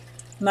things. Like,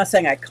 I'm not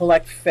saying I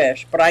collect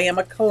fish, but I am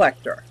a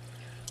collector.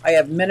 I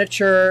have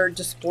miniature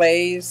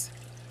displays.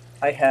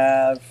 I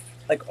have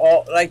like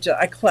all. I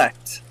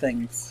collect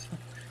things.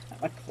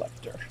 I'm a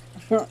collector.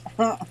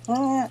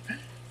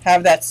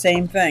 Have that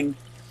same thing.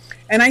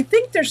 And I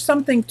think there's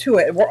something to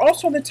it. We're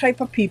also the type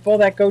of people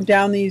that go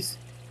down these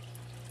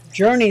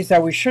journeys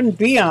that we shouldn't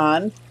be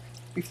on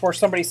before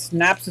somebody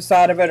snaps us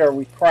out of it or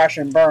we crash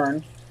and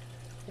burn.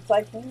 It's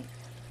like,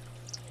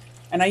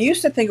 and I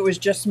used to think it was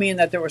just me and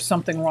that there was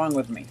something wrong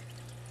with me.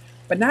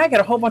 But now I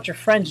got a whole bunch of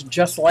friends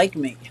just like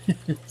me.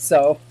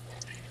 So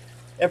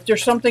if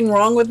there's something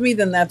wrong with me,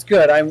 then that's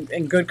good. I'm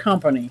in good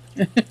company.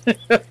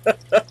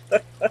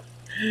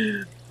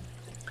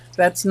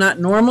 That's not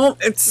normal.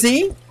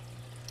 See?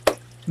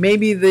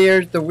 Maybe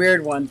there's the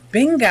weird one.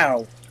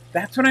 Bingo!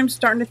 That's what I'm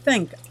starting to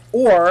think.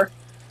 Or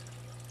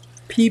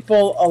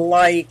people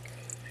alike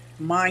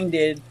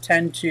minded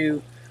tend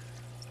to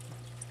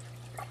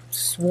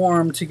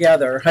swarm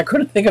together. I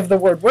couldn't think of the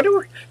word. What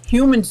do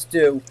humans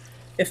do?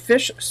 If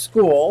fish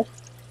school,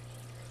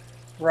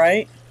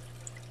 right?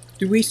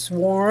 Do we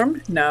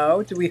swarm?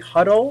 No. Do we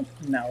huddle?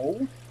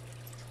 No.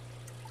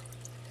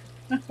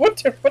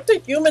 What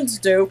do humans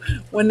do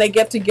when they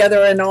get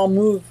together and all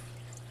move?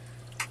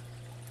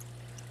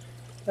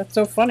 That's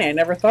so funny. I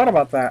never thought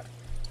about that.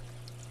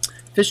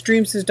 Fish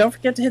Dream says, don't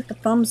forget to hit the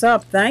thumbs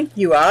up. Thank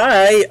you.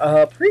 I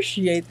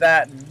appreciate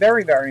that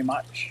very, very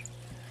much.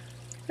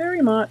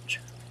 Very much.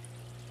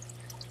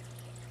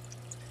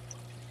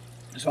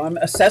 So I'm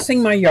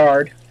assessing my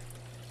yard.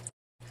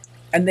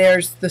 And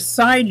there's the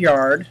side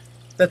yard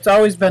that's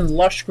always been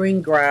lush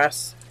green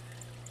grass.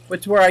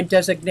 It's where I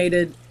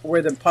designated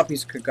where the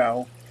puppies could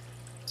go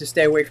to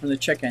stay away from the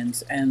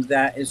chickens. And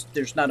that is,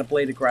 there's not a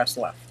blade of grass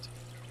left.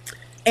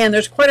 And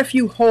there's quite a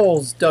few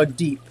holes dug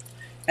deep.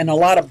 And a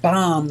lot of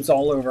bombs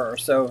all over,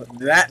 so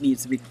that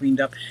needs to be cleaned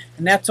up.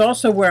 And that's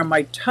also where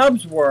my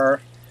tubs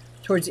were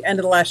towards the end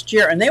of the last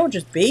year, and they were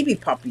just baby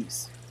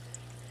puppies.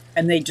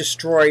 And they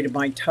destroyed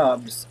my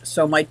tubs.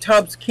 So my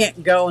tubs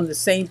can't go in the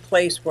same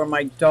place where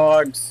my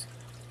dogs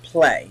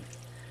play.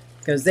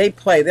 Because they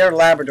play, they're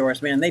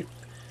Labradors, man. They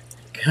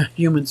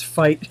humans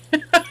fight.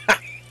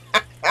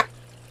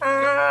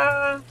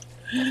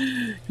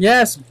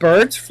 Yes,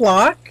 birds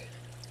flock,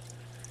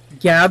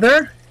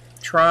 gather.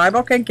 Tribe.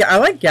 Okay, I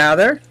like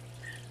gather.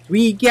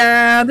 We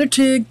gather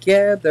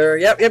together.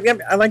 Yep.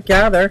 I like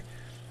gather.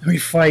 We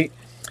fight.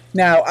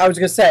 Now, I was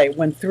going to say,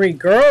 when three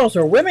girls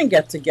or women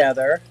get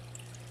together,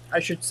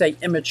 I should say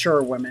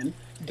immature women,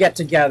 get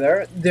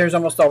together, there's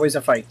almost always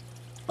a fight.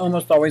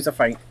 Almost always a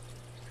fight.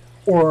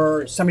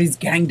 Or somebody's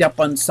ganged up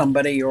on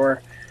somebody,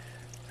 or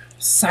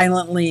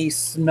silently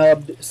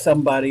snubbed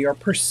somebody, or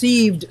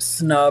perceived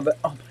snub.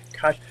 Oh my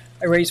gosh.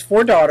 I raised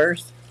 4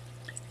 daughters.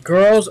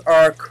 Girls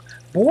are...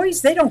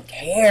 Boys, they don't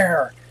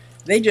care.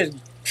 They just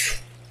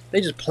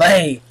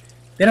play.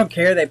 They don't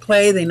care. They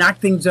play. They knock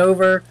things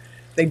over.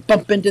 They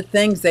bump into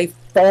things. They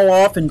fall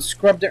off and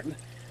scrub their...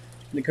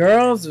 The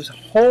girls is a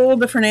whole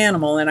different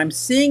animal, and I'm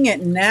seeing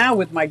it now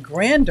with my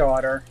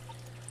granddaughter,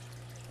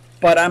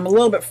 but I'm a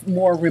little bit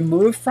more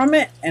removed from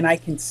it, and I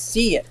can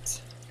see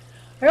it.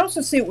 I also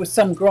see it with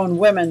some grown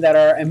women that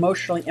are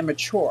emotionally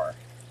immature.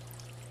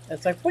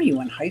 It's like, what are you,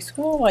 in high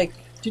school? Like,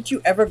 did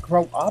you ever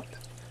grow up?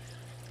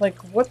 Like,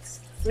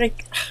 what's...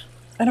 Like,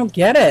 I don't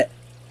get it.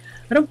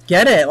 I don't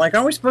get it. Like,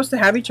 aren't we supposed to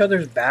have each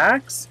other's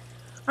backs?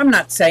 I'm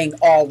not saying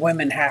all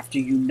women have to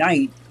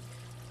unite.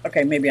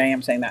 Okay, maybe I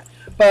am saying that.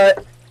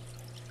 But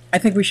I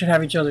think we should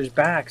have each other's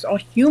backs. All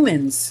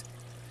humans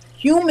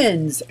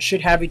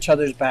should have each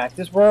other's back.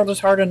 This world is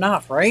hard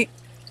enough, right?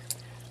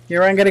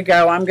 Here I'm going to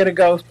go. I'm going to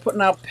go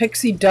putting out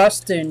pixie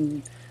dust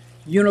and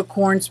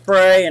unicorn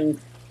spray, and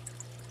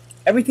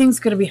everything's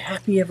going to be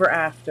happy ever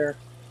after.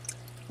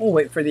 We'll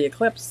wait for the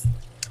eclipse.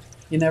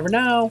 You never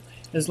know.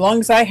 As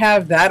long as I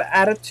have that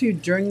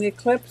attitude during the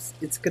eclipse,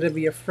 it's going to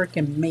be a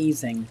freaking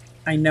amazing.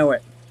 I know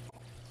it.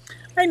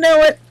 I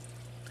know it.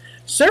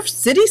 Surf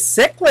City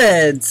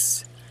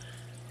Cichlids.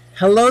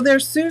 Hello there,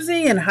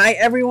 Susie, and hi,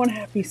 everyone.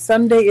 Happy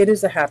Sunday. It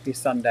is a happy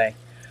Sunday.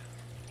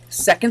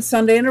 Second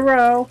Sunday in a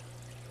row.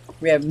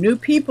 We have new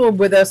people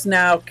with us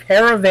now,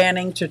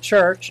 caravanning to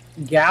church,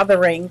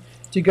 gathering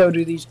to go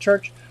to these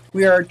church.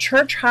 We are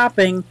church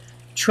hopping,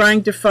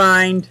 trying to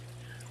find...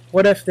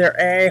 What if they're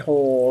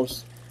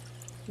a-holes?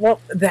 Well,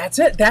 that's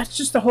it. That's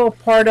just the whole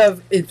part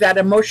of that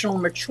emotional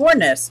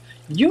matureness.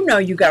 You know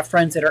you got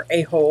friends that are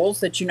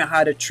a-holes that you know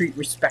how to treat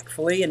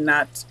respectfully and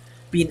not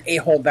be an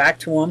a-hole back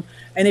to them.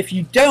 And if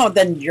you don't,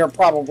 then you're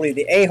probably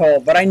the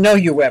a-hole. But I know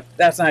you, Whip.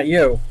 That's not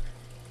you.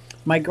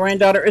 My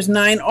granddaughter is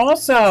 9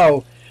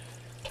 also.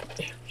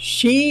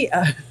 She...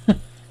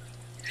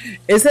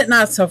 is it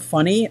not so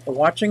funny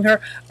watching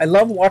her? I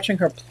love watching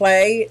her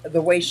play,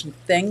 the way she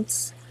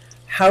thinks,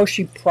 how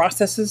she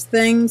processes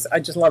things.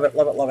 I just love it,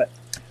 love it, love it.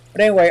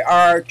 But anyway,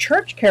 our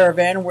church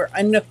caravan, we're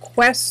on a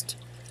quest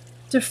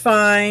to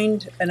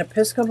find an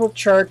Episcopal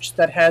church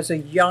that has a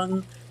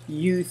young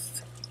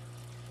youth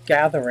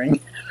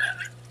gathering.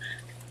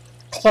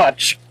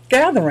 Clutch.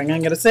 Gathering.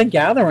 I'm going to say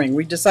gathering.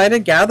 We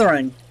decided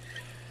gathering.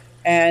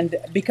 And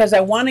because I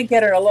want to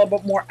get her a little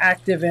bit more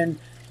active in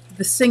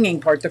the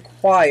singing part, the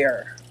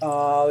choir,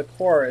 the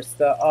chorus,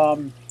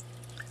 the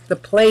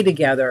play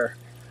together.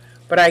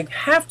 But I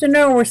have to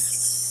know we're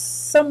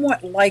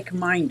somewhat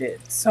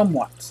like-minded.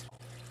 Somewhat.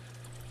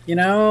 You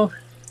know?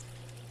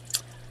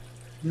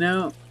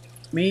 No.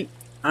 Me,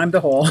 I'm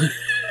the whole.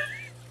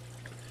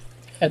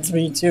 That's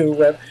me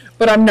too.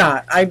 But I'm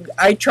not.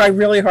 I try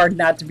really hard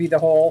not to be the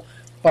whole,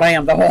 but I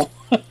am the whole.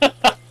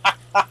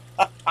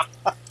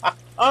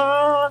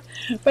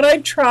 But I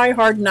try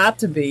hard not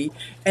to be,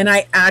 and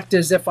I act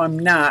as if I'm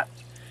not.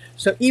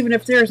 So even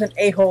if there's an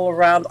a-hole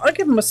around, I'll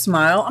give them a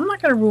smile. I'm not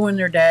going to ruin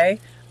their day.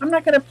 I'm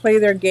not going to play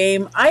their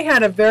game. I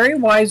had a very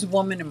wise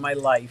woman in my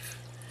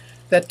life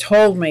that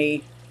told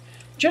me,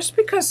 just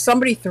because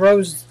somebody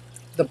throws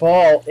the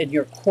ball in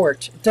your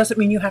court, it doesn't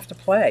mean you have to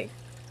play.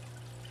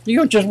 You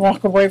don't just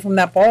walk away from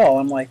that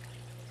ball.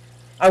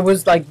 I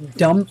was like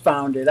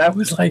dumbfounded. I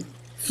was like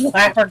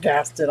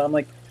flabbergasted. I'm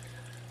like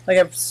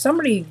if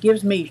somebody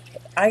gives me,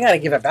 I got to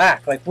give it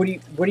back. Like, what do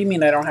you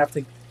mean I don't have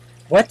to?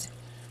 What?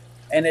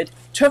 And it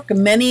took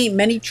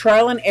many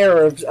trial and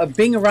errors of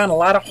being around a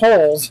lot of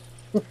holes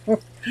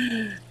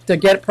to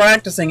get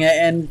practicing it.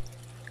 And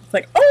it's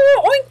like,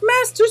 oh, Oink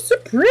Master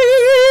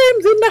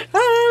Supreme's in the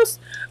house.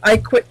 I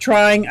quit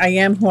trying. I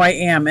am who I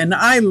am, and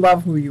I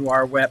love who you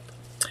are, Whip.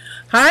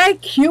 Hi,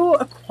 Q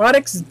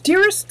Aquatics,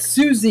 dearest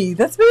Susie.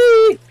 That's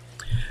me.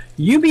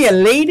 You be a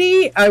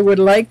lady I would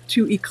like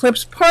to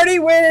Eclipse party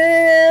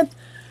with.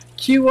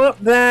 Cue up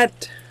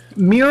that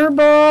mirror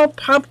ball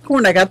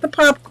popcorn. I got the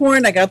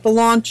popcorn. I got the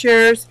lawn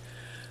chairs.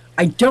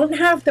 I don't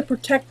have the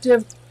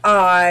protective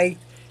eye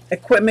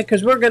equipment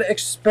because we're going to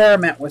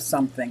experiment with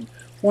something.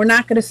 We're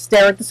not going to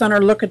stare at the sun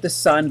or look at the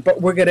sun,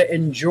 but we're going to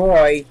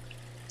enjoy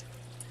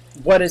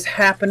what is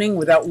happening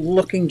without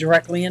looking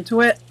directly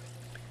into it,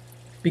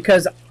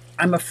 because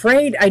I'm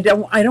afraid I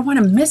don't want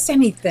to miss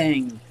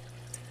anything.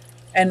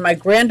 And my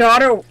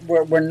granddaughter,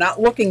 we're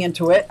not looking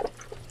into it.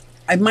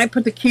 I might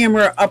put the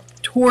camera up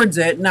towards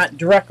it, not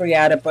directly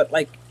at it, but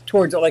like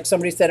towards it. Like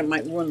somebody said, it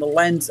might ruin the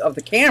lens of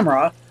the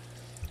camera.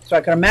 So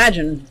I can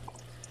imagine.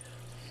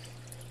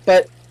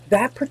 But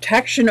that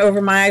protection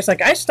over my eyes,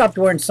 like I stopped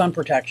wearing sun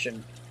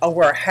protection. I'll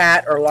wear a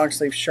hat or a long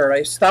sleeve shirt.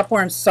 I stopped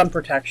wearing sun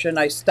protection.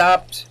 I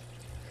stopped,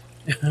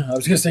 I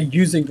was going to say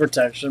using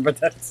protection, but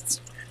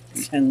that's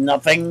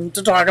nothing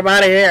to talk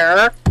about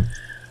here.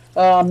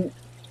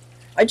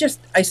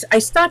 I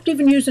stopped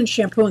even using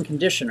shampoo and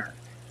conditioner.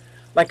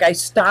 Like I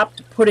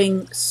stopped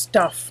putting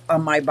stuff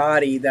on my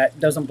body that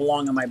doesn't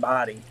belong on my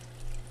body.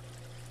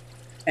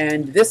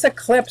 And this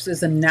eclipse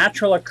is a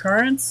natural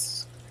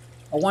occurrence.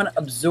 I want to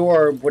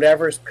absorb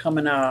whatever's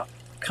coming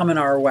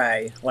our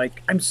way.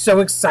 Like, I'm so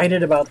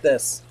excited about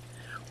this.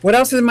 What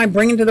else am I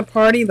bringing to the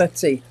party? Let's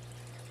see.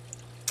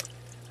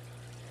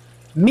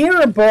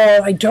 Mirror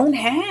ball, I don't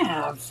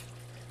have.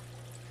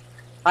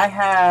 I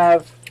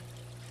have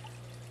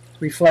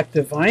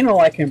reflective vinyl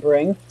I can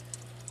bring.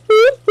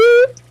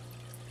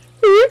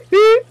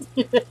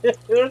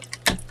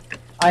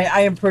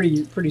 I am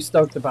pretty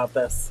stoked about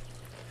this.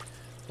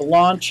 The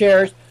lawn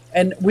chairs,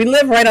 and we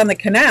live right on the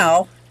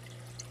canal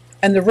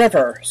and the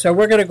river, so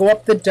we're going to go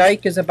up. The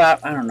dike is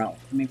about, I don't know,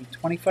 maybe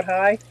 20 foot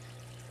high.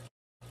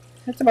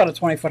 It's about a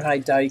 20-foot high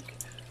dike,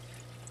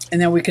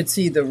 and then we could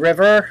see the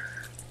river.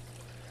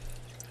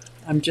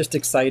 I'm just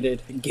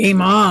excited.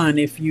 Game on.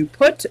 If you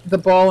put the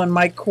ball in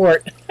my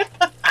court.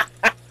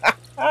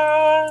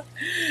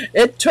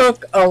 It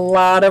took a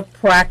lot of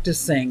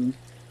practicing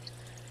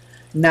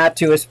not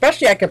to,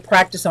 especially I could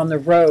practice on the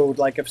road.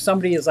 Like if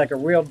somebody is like a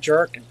real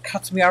jerk and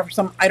cuts me off or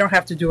something, I don't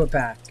have to do it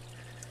back.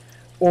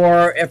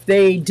 Or if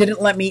they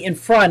didn't let me in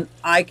front,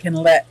 I can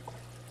let,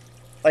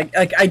 like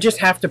I just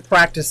have to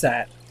practice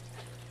that.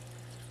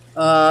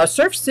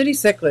 Surf City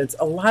Cichlids,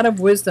 a lot of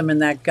wisdom in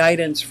that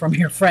guidance from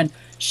your friend.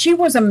 She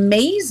was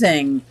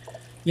amazing,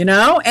 you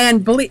know,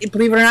 and believe it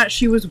or not,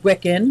 she was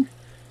Wiccan.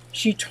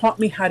 She taught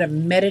me how to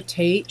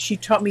meditate. She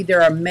taught me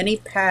there are many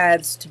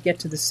paths to get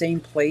to the same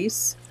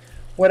place.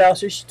 What else?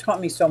 She taught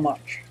me so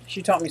much.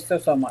 She taught me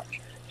so much.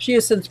 She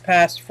has since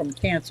passed from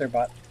cancer,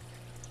 but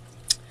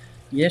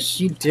yes,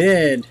 she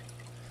did.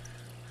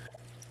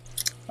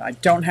 I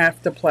don't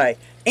have to play.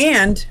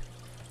 And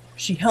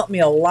she helped me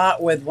a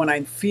lot with when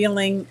I'm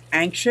feeling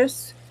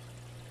anxious.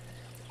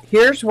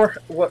 Here's what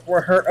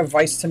were her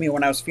advice to me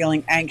when I was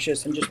feeling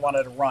anxious and just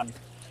wanted to run.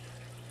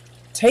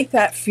 Take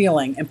that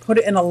feeling and put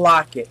it in a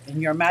locket,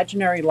 in your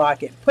imaginary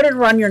locket. Put it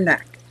around your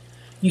neck.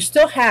 You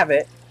still have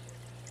it,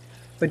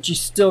 but you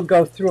still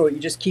go through it. You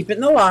just keep it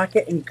in the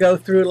locket and go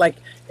through. Like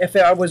if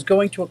I was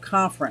going to a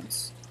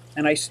conference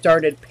and I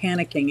started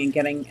panicking and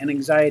getting an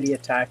anxiety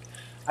attack,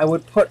 I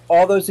would put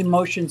all those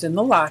emotions in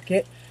the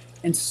locket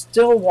and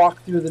still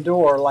walk through the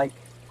door. Like,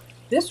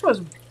 this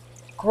was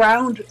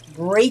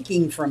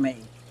groundbreaking for me.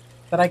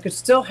 that I could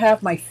still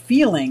have my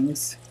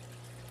feelings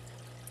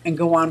and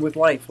go on with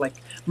life. Like,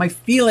 my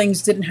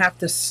feelings didn't have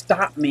to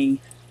stop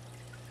me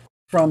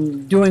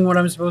from doing what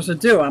I'm supposed to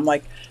do. I'm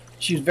like,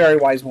 she's a very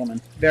wise woman.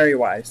 Very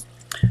wise.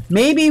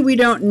 Maybe we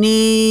don't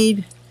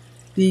need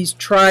these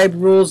tribe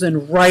rules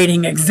in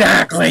writing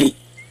exactly.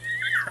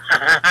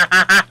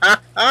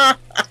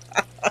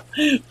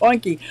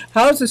 Funky.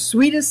 How's the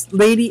sweetest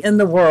lady in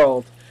the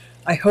world?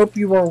 I hope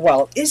you are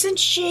well. Isn't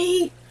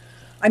she?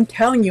 I'm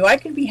telling you, I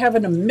could be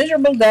having a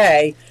miserable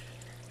day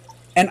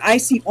and I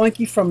see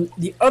Oinky from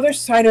the other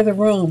side of the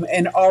room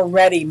and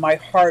already my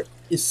heart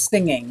is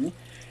singing.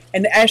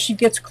 And as she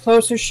gets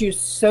closer, she is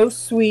so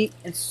sweet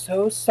and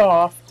so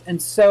soft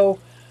and so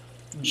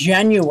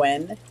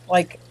genuine.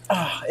 Like,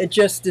 it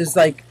just is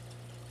like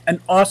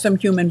an awesome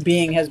human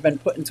being has been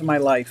put into my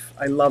life.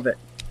 I love it.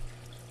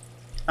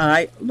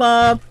 I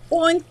love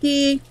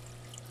Oinky.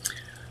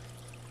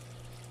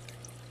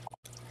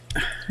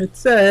 It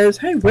says,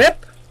 hey,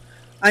 Whip,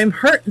 I'm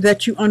hurt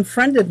that you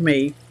unfriended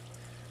me,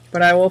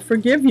 but I will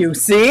forgive you.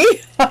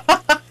 See?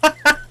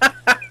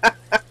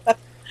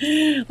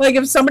 Like,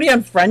 if somebody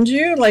unfriends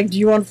you, like, do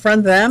you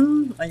unfriend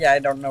them? Yeah, I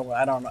don't know.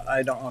 I don't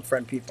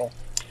unfriend people.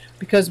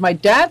 Because my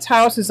dad's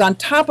house is on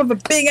top of a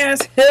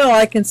big-ass hill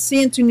I can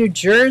see into New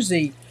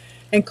Jersey,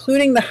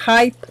 including the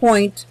High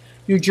Point,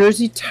 New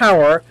Jersey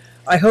Tower.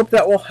 I hope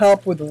that will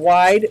help with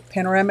wide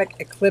panoramic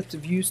eclipse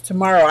views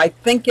tomorrow. I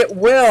think it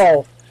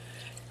will.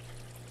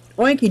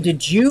 Oinky,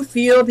 did you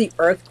feel the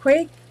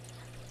earthquake?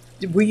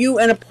 Were you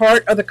in a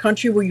part of the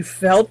country where you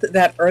felt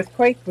that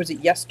earthquake? Was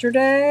it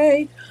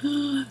yesterday?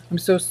 I'm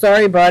so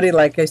sorry, buddy.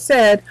 Like I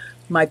said,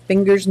 my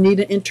fingers need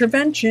an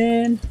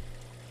intervention.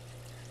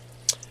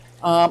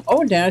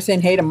 Dana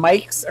saying hey to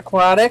Mike's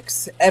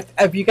Aquatics.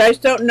 If you guys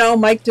don't know,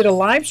 Mike did a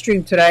live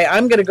stream today.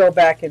 I'm going to go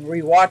back and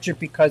rewatch it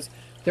because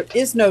there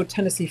is no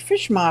Tennessee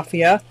Fish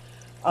Mafia.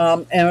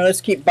 And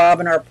let's keep Bob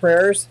in our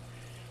prayers.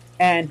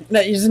 And no,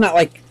 it's not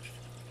like,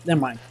 never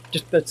mind.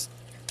 Just that's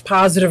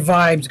positive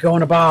vibes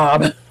going to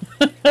Bob.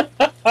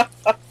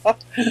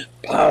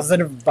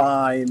 Positive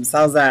vibes.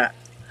 How's that?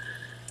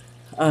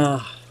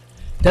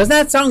 Doesn't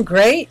that sound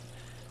great?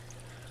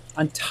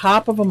 On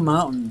top of a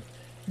mountain.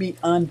 Be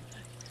on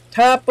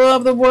top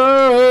of the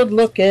world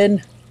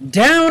looking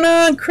down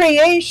on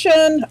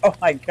creation. Oh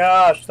my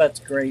gosh, that's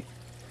great.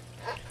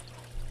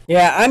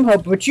 Yeah, I'm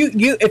hoping. But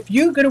if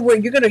you're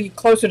gonna be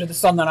closer to the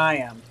sun than I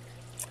am.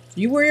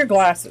 You wear your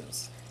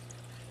glasses.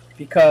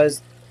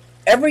 Because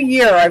every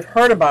year I've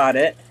heard about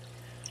it.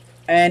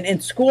 And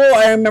in school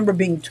I remember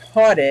being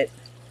taught it.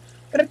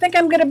 But I think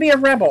I'm going to be a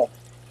rebel.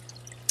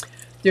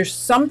 There's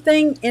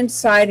something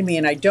inside of me,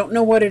 and I don't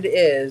know what it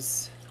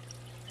is,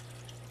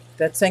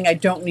 that's saying I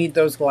don't need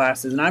those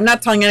glasses. And I'm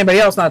not telling anybody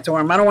else not to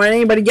wear them. I don't want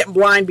anybody getting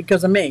blind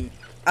because of me.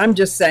 I'm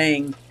just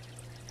saying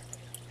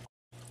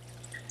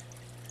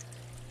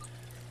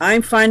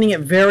I'm finding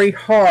it very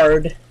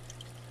hard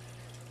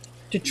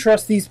to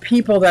trust these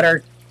people that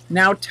are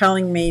now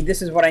telling me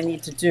this is what I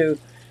need to do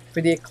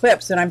for the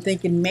eclipse. And I'm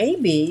thinking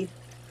maybe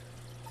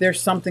there's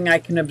something I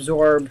can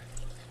absorb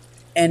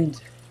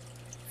and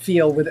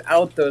feel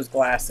without those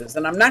glasses.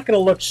 And I'm not going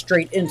to look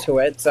straight into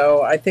it,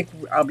 so I think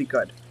I'll be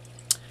good.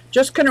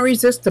 Just couldn't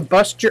resist to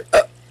bust your...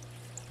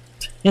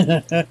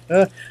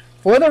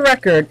 For the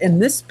record, in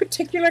this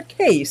particular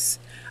case,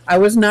 I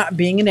was not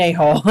being an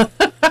a-hole.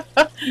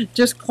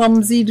 Just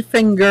clumsy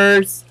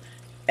fingers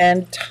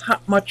and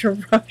not much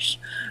of rush.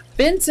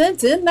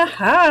 Vincent's in the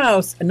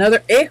house.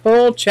 Another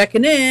a-hole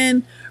checking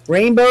in.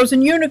 Rainbows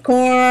and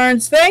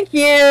unicorns. Thank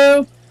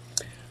you.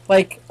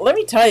 Like, let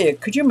me tell you,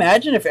 could you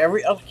imagine if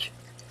every...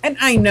 And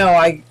I know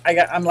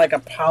I'm like a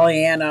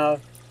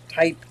Pollyanna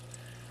type.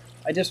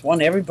 I just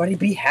want everybody to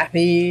be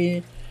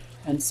happy.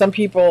 And some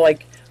people,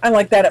 like, I'm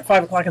like that at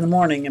 5 o'clock in the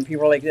morning, and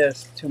people are like,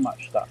 this, too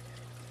much stuff.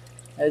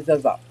 It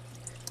does that.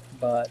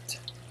 But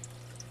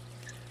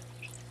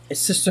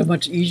it's just so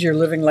much easier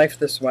living life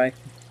this way.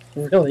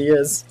 It really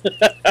is.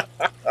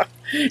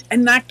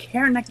 And not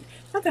caring. Not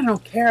that I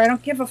don't care. I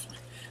don't give a...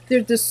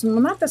 There's this,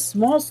 not the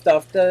small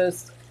stuff.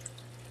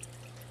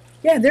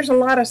 Yeah, there's a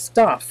lot of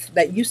stuff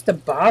that used to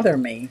bother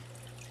me,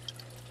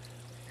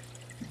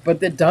 but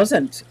that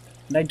doesn't,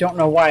 and I don't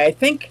know why. I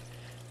think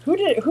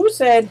who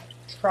said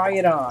try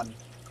it on?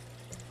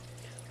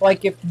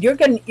 Like, if you're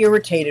getting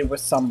irritated with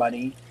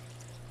somebody,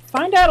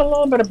 find out a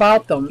little bit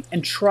about them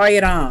and try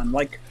it on.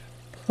 Like,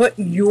 put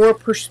your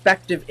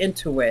perspective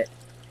into it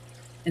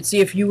and see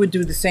if you would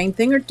do the same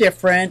thing or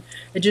different.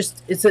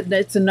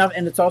 It's enough,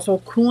 and it's also a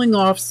cooling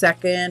off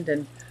second,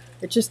 and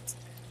it just...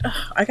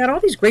 I got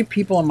all these great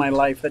people in my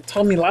life that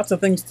tell me lots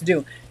of things to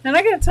do. And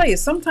I got to tell you,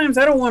 sometimes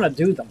I don't want to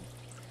do them.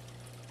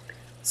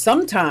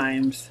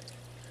 Sometimes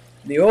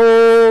the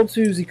old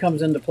Susie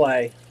comes into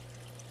play.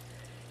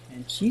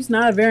 And she's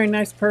not a very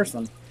nice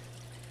person.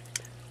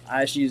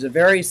 She's a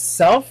very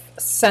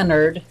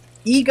self-centered,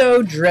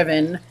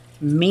 ego-driven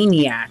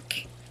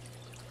maniac.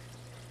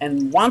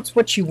 And wants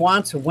what she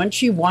wants when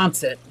she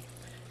wants it.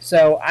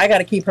 So I got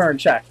to keep her in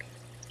check.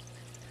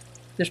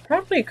 There's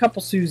probably a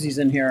couple Susies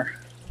in here.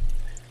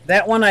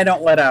 That one I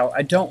don't let out.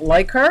 I don't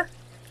like her.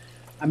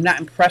 I'm not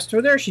impressed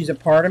with her. She's a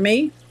part of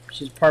me.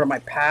 She's a part of my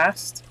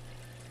past.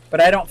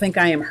 But I don't think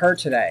I am her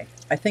today.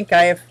 I think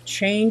I have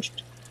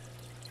changed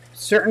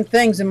certain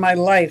things in my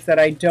life that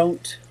I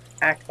don't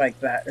act like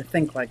that or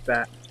think like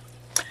that.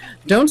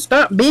 Don't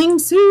stop being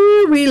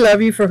Sue. We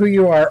love you for who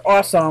you are.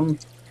 Awesome.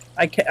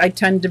 I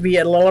tend to be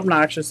a little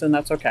obnoxious, and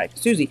that's okay.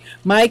 Susie,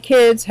 my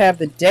kids have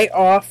the day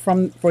off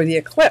for the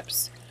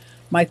eclipse.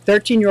 My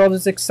 13-year-old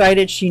is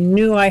excited. She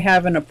knew I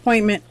have an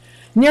appointment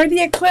near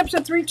the eclipse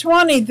at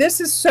 3:20.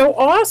 This is so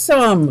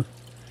awesome.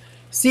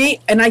 See,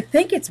 and I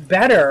think it's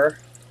better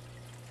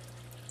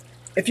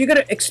if you're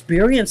going to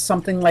experience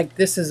something like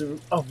this as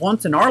a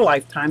once in our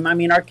lifetime. I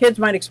mean, our kids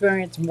might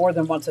experience more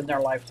than once in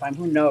their lifetime.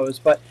 Who knows?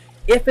 But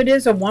if it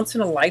is a once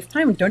in a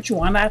lifetime, don't you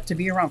want that to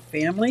be around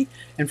family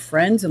and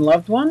friends and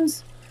loved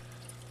ones?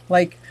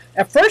 Like,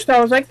 at first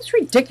I was like, this is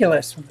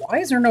ridiculous. Why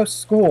is there no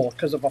school?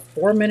 Because of a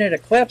 4-minute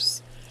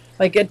eclipse?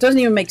 Like, it doesn't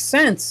even make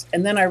sense.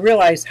 And then I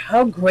realized,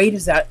 how great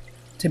is that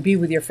to be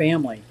with your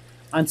family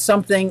on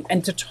something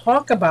and to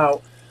talk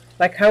about,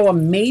 like, how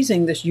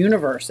amazing this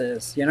universe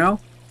is, you know?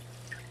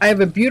 I have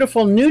a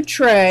beautiful new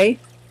tray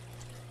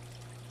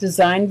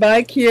designed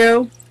by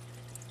Q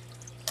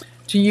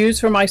to use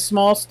for my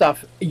small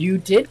stuff. You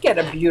did get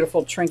a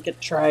beautiful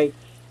trinket tray.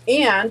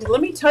 And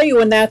let me tell you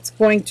when that's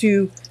going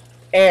to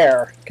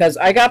air, because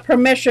I got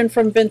permission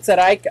from Vincent.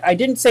 I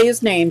didn't say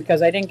his name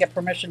because I didn't get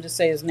permission to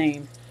say his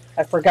name.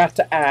 I forgot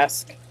to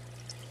ask.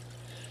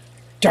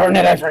 Darn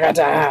it, I forgot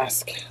to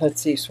ask.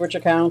 Let's see, switch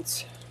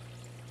accounts.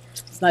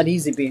 It's not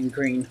easy being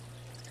green.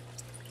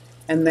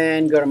 And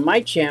then go to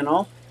my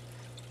channel.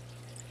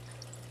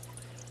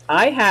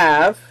 I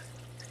have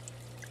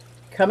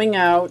coming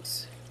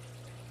out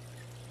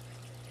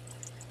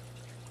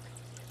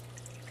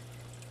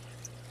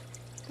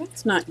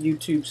that's not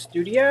YouTube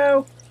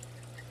Studio.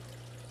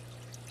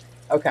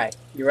 Okay,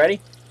 you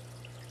ready?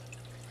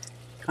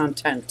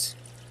 Content.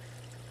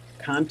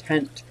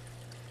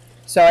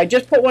 So I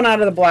just put one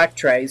out of the black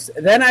trays.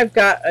 Then I've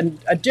got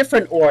a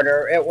different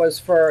order. It was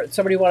for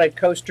somebody wanted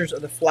coasters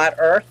of the flat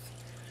earth.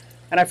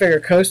 And I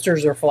figured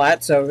coasters are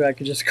flat, so I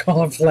could just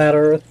call them flat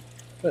earth.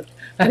 But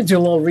I had to do a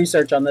little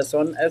research on this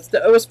one.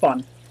 It was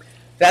fun.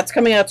 That's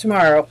coming out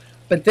tomorrow.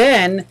 But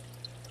then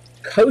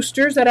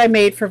coasters that I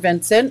made for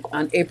Vincent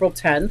on April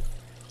 10th.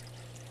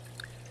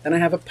 Then I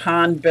have a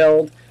pond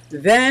build.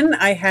 Then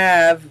I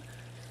have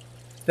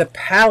the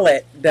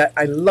palette that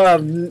I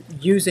love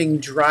using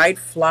dried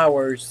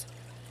flowers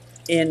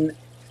in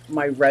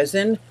my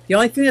resin. The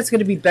only thing that's going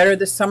to be better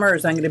this summer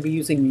is I'm going to be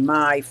using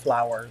my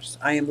flowers.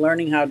 I am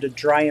learning how to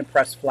dry and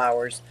press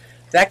flowers.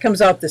 That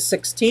comes out the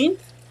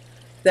 16th.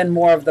 Then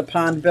more of the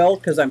pond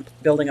build because I'm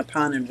building a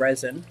pond in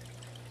resin.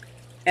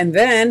 And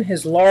then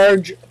his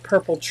large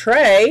purple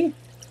tray,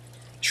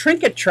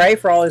 trinket tray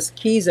for all his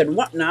keys and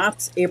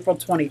whatnots, April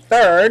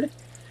 23rd.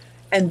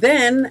 And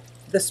then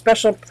the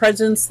special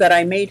presents that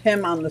I made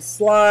him on the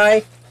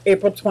sly,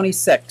 April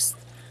 26th.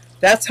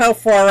 That's how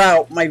far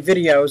out my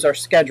videos are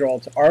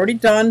scheduled. Already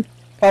done,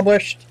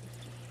 published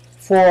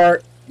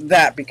for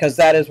that because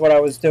that is what I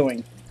was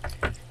doing.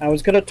 I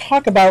was going to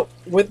talk about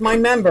with my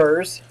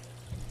members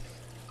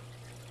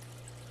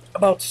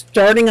about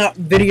starting up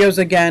videos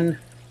again,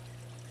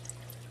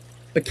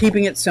 but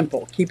keeping it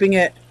simple. Keeping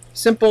it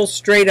simple,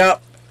 straight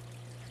up,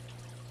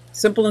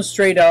 simple and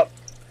straight up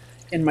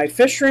in my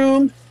fish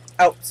room,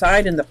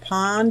 outside in the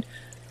pond,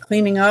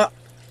 cleaning up.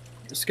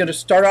 Just going to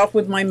start off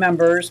with my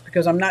members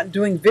because I'm not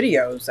doing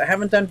videos. I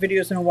haven't done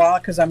videos in a while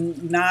because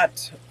I'm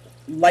not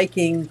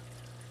liking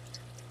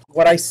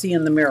what I see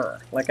in the mirror.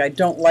 Like, I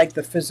don't like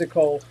the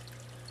physical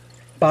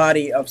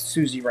body of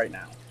Susie right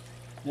now.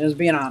 Just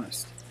being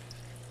honest.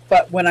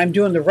 But when I'm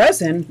doing the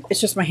resin, it's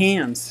just my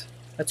hands.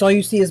 That's all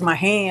you see is my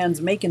hands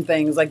making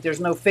things. Like,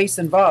 there's no face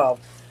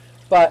involved.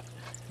 But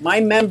my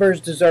members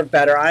deserve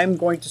better. I'm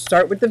going to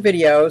start with the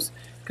videos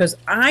because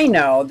I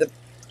know that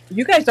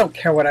you guys don't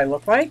care what I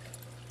look like.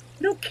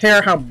 You don't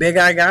care how big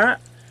I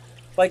got.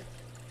 Like,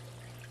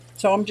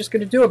 so I'm just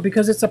going to do it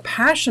because it's a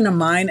passion of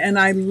mine and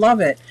I love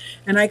it.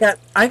 And I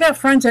got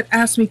friends that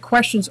ask me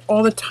questions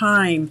all the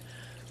time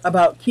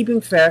about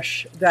keeping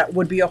fish that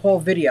would be a whole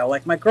video.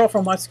 Like, my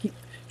girlfriend wants to keep,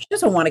 she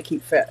doesn't want to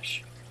keep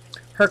fish.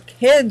 Her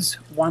kids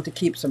want to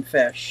keep some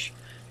fish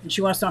and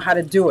she wants to know how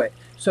to do it.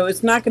 So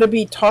it's not going to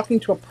be talking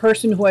to a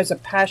person who has a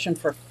passion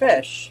for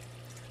fish.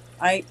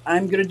 I'm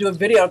going to do a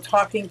video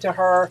talking to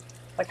her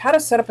like how to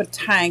set up a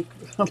tank,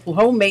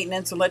 low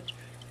maintenance, and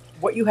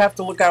what you have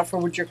to look out for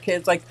with your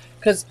kids. Like,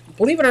 because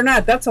believe it or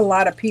not, that's a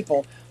lot of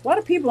people. A lot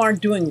of people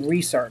aren't doing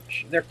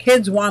research. Their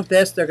kids want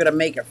this, they're going to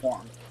make it for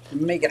them,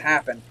 and make it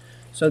happen.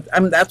 So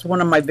that's one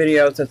of my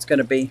videos that's going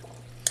to be.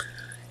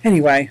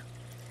 Anyway,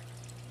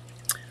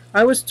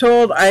 I was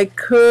told I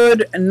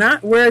could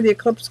not wear the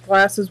Eclipse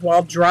glasses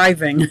while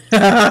driving.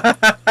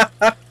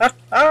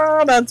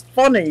 Oh, that's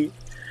funny.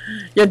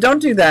 Yeah, don't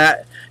do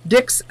that.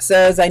 Dix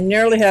says, I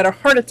nearly had a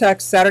heart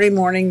attack Saturday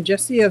morning.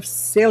 Jesse of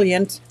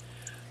Salient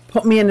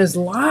put me in his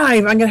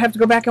live. I'm going to have to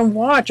go back and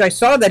watch. I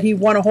saw that he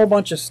won a whole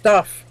bunch of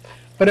stuff,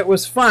 but it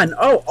was fun.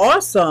 Oh,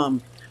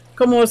 awesome.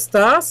 ¿Cómo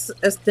estás,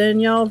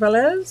 Daniel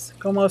Velez?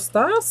 ¿Cómo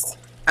estás?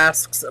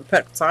 Asks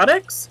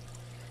Pexotics.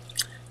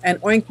 And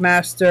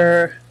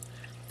Oinkmaster,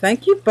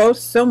 thank you both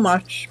so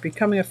much.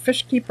 Becoming a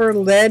fish keeper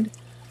led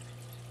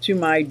to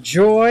my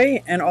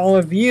joy, and all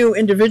of you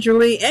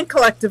individually and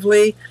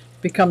collectively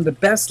become the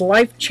best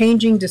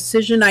life-changing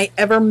decision I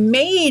ever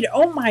made.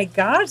 Oh my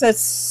gosh, that's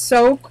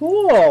so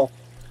cool.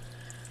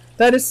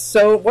 That is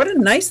so, what a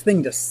nice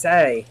thing to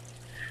say.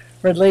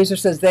 Red Laser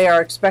says they are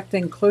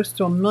expecting close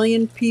to 1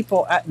 million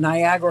people at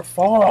Niagara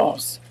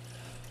Falls.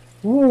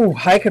 Ooh,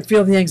 I could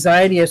feel the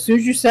anxiety. As soon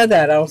as you said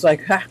that, I was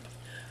like, ha,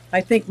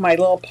 I think my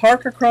little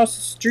park across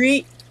the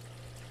street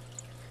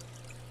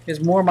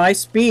is more my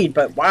speed.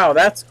 But wow,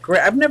 that's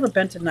great. I've never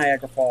been to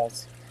Niagara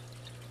Falls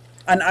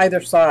on either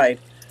side.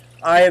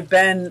 I have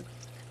been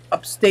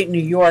upstate New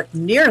York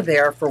near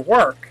there for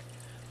work,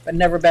 but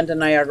never been to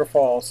Niagara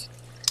Falls.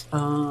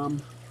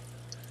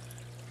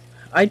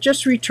 I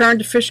just returned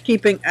to fish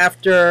keeping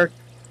after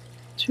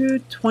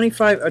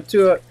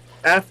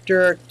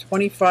after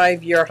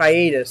 25-year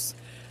hiatus,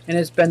 and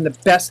it's been the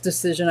best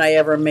decision I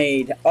ever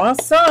made.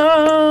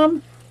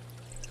 Awesome!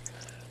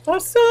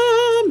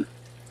 Awesome!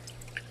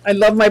 I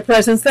love my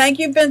presents. Thank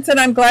you, Vincent.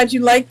 I'm glad you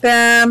like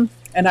them.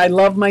 And I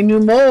love my new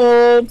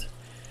mold.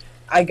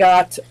 I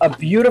got a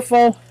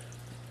beautiful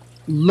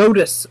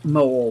lotus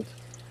mold,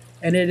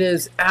 and it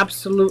is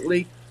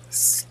absolutely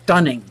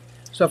stunning.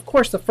 So, of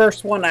course, the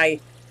first one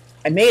I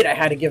made, I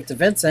had to give to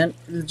Vincent.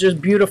 It's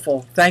just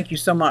beautiful. Thank you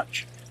so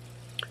much.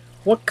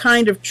 What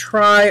kind of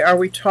try are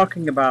we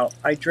talking about?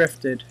 I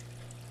drifted.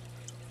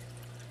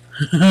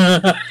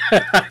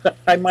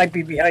 I might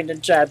be behind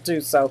in chat too,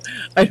 so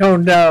I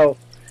don't know.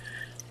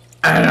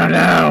 I don't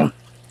know.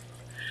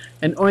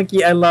 And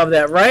Oinky, I love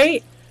that,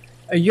 right?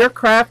 Your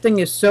crafting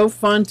is so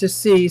fun to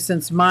see,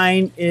 since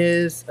mine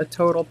is a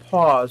total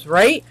pause,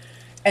 right?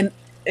 And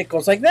it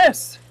goes like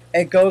this.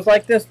 It goes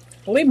like this.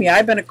 Believe me,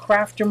 I've been a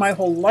crafter my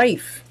whole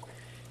life.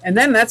 And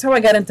then that's how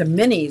I got into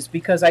minis,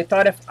 because I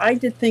thought if I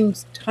did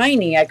things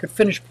tiny, I could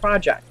finish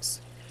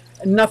projects.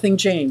 And nothing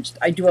changed.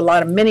 I do a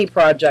lot of mini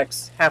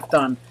projects, half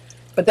done.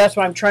 But that's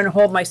why I'm trying to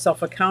hold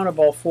myself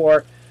accountable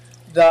for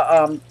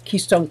the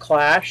Keystone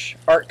Clash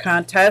art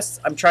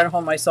contest. I'm trying to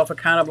hold myself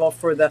accountable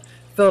for the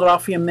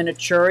Philadelphia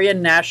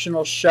Miniaturian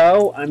National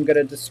Show. I'm going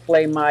to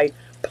display my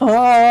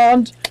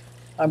pond.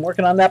 I'm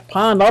working on that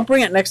pond. I'll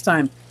bring it next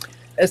time.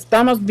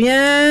 Estamos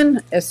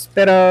bien.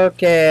 Espero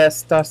que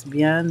estás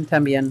bien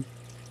también.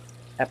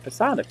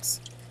 Episodics.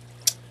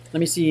 Let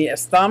me see.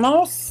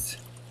 Estamos.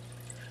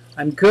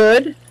 I'm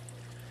good.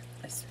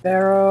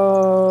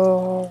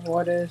 Espero.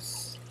 What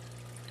is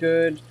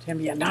good?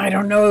 También. No, I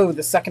don't know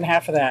the second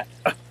half of that.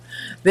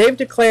 They've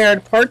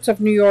declared parts of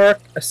New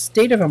York a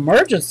state of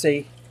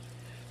emergency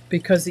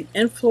because the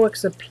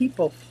influx of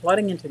people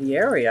flooding into the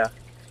area.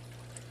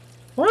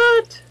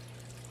 What?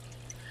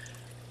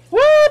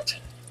 What?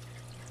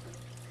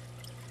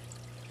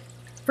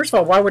 First of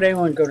all, why would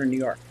anyone go to New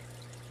York?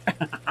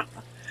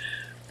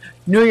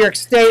 New York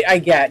State, I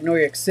get. New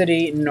York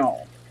City,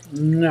 no.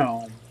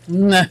 No.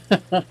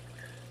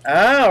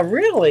 Oh,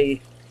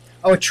 really?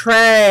 Oh, a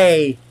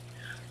tray.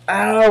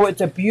 Oh,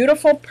 it's a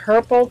beautiful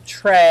purple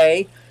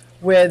tray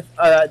with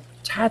a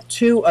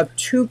tattoo of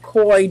two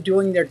koi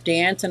doing their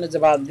dance, and it's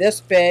about this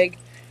big.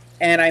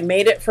 And I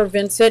made it for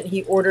Vincent.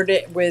 He ordered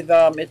it with,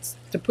 it's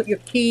to put your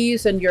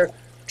keys and your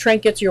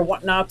trinkets, your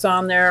whatnots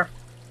on there.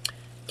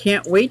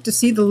 Can't wait to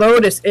see the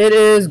lotus. It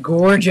is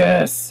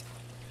gorgeous.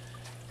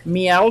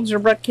 Mi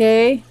algebra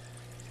que,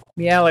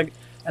 mi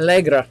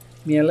alegra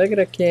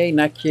que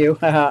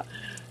nació.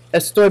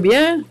 Estoy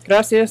bien,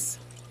 gracias.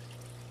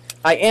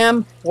 I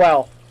am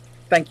well,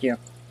 thank you.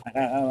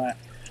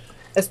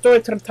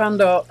 Estoy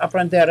tratando de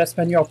aprender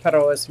español,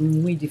 pero es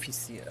muy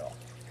difícil.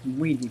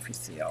 Muy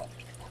difícil.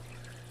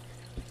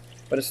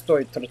 But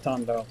estoy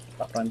tratando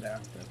de aprender.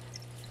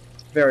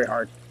 Very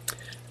hard.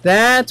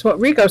 That's what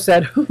Rico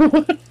said.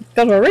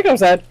 That's what Rico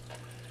said.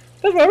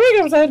 That's what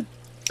Rico said.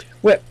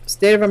 Whip,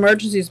 state of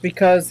emergency is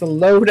because the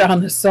load on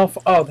the cell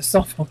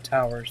phone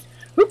towers.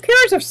 Who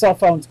cares if cell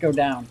phones go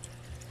down?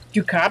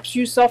 Do cops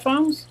use cell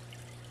phones?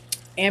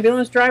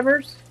 Ambulance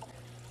drivers?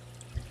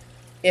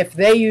 If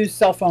they use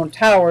cell phone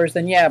towers,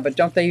 then yeah, but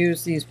don't they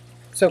use these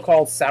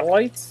so-called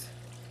satellites?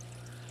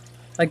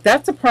 Like,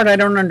 that's the part I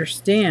don't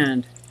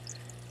understand.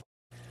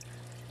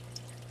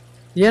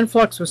 The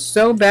influx was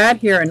so bad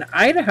here in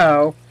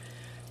Idaho.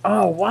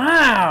 Oh,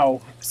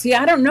 wow. See,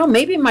 I don't know.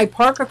 Maybe my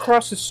park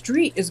across the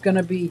street is going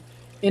to be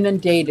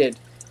inundated.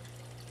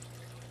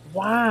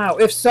 Wow.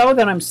 If so,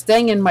 then I'm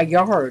staying in my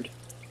yard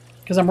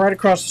because I'm right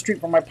across the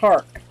street from my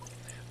park.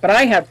 But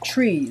I have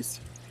trees.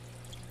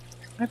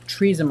 I have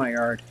trees in my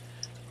yard.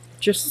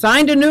 Just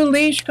signed a new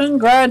lease.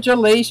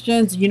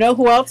 Congratulations. You know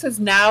who else is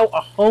now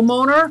a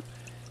homeowner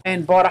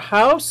and bought a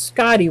house?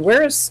 Scotty.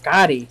 Where is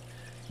Scotty?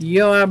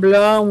 Yo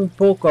hablo un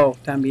poco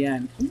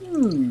también.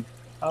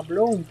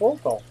 Hablo un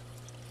poco.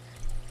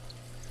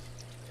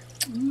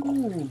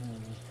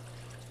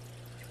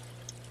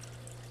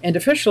 And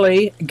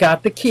officially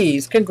got the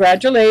keys.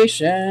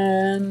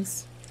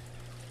 Congratulations.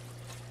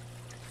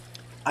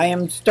 I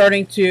am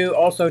starting to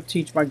also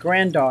teach my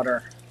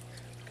granddaughter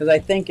because I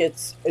think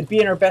it'd be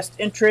in her best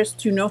interest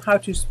to know how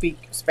to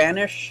speak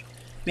Spanish,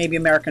 maybe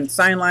American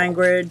Sign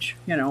Language,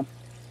 you know.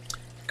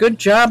 Good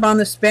job on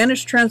the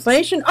Spanish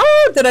translation.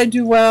 Oh, did I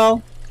do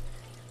well?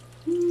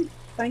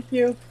 Thank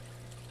you.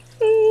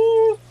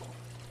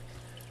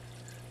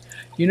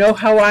 You know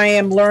how I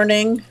am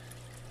learning?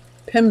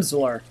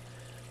 Pimsleur.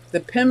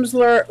 The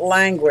Pimsleur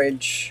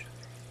language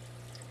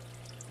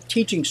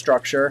teaching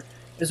structure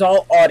is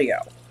all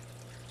audio.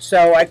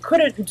 So I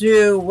couldn't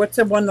do, what's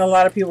the one that a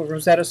lot of people,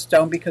 Rosetta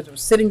Stone, because it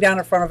was sitting down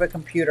in front of a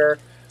computer.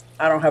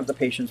 I don't have the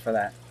patience for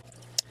that.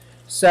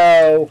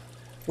 So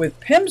with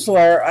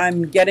Pimsleur,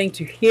 I'm getting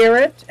to hear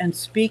it and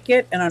speak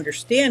it and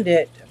understand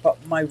it,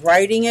 but my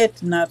writing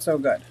it, not so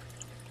good.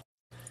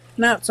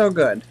 Not so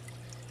good.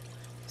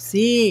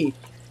 Sí,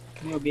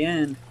 muy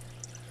bien.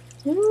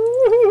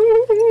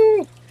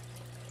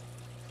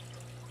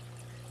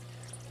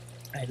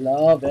 I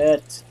love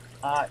it.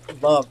 I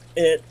love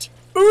it.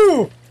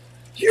 Ooh,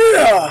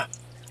 yeah.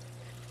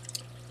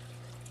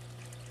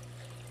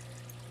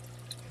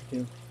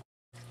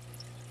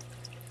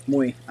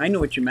 Muy. I knew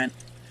what you meant.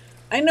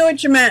 I know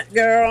what you meant,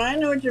 girl. I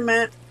know what you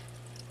meant.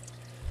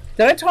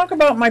 Did I talk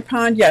about my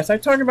pond? Yes, I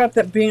talked about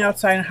that being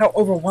outside and how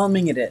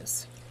overwhelming it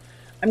is.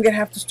 I'm going to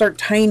have to start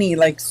tiny,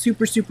 like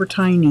super, super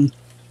tiny.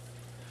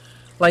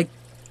 Like,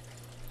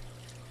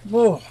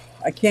 whoa,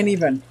 I can't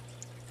even.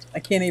 I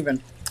can't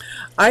even.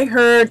 I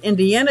heard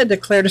Indiana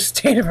declared a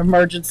state of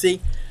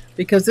emergency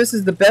because this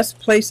is the best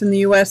place in the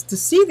U.S. to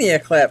see the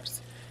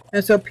eclipse.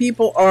 And so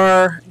people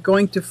are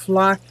going to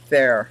flock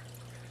there.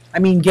 I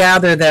mean,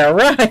 gather there,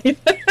 right?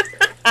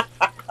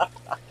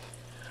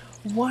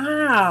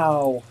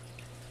 Wow.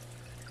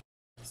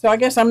 So I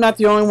guess I'm not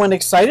the only one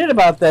excited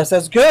about this.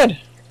 That's good.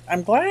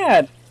 I'm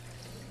glad.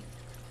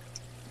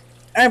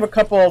 I have a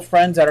couple of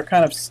friends that are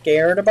kind of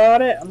scared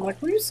about it. I'm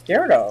like, what are you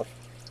scared of?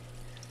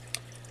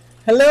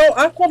 Hello,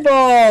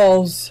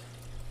 Aquaballs.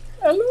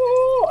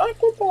 Hello,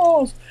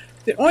 Aquaballs.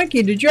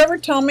 Oinky, did you ever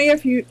tell me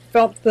if you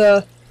felt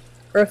the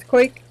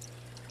earthquake?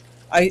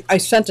 I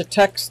sent a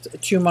text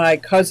to my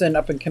cousin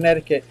up in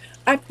Connecticut.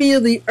 I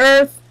feel the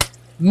earth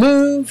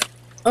move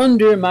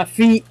under my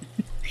feet.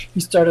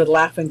 He started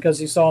laughing because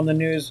he saw on the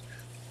news.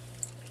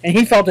 And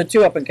he felt it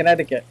too up in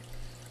Connecticut.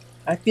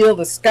 I feel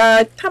the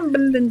sky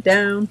tumbling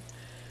down.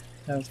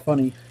 That was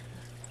funny.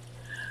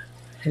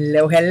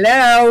 Hello,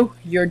 hello.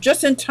 You're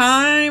just in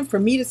time for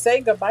me to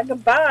say goodbye,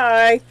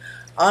 goodbye.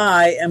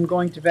 I am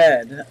going to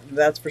bed.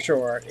 That's for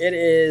sure. It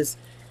is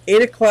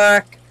 8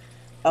 o'clock.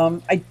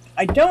 I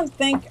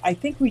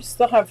think we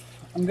still have,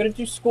 I'm going to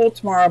do school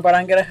tomorrow, but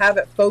I'm going to have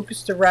it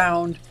focused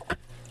around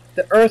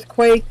the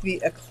earthquake,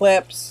 the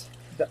eclipse,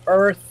 the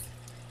earth,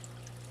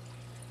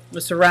 the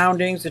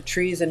surroundings, the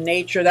trees, and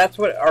nature. That's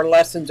what our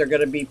lessons are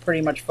going to be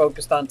pretty much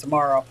focused on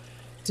tomorrow.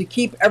 To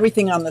keep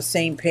everything on the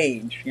same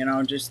page, you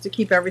know, just to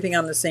keep everything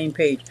on the same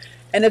page.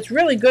 And it's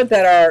really good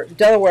that our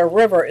Delaware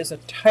River is a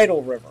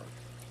tidal river.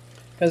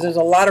 Because there's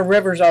a lot of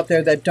rivers out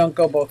there that don't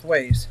go both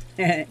ways.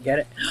 Get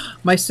it?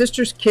 My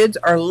sister's kids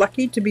are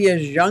lucky to be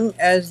as young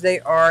as they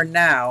are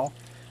now,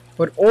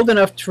 but old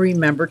enough to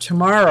remember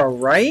tomorrow,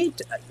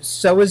 right?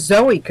 So is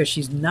Zoe, because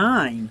she's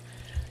 9.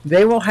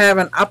 They will have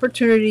an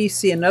opportunity to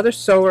see another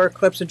solar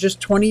eclipse in just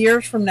 20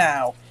 years from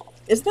now.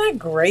 Isn't that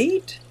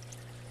great?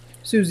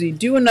 Susie,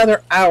 do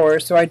another hour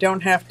so I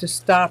don't have to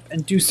stop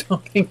and do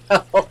something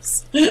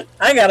else.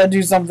 I gotta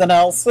do something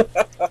else.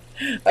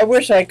 I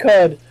wish I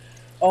could.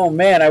 Oh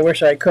man, I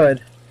wish I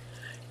could.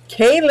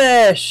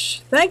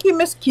 Kalish, thank you,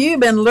 Miss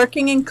Cube, and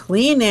lurking and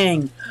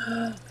cleaning.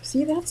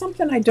 See, that's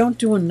something I don't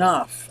do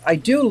enough. I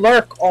do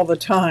lurk all the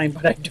time,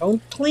 but I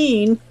don't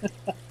clean.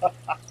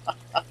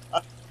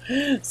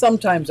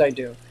 Sometimes I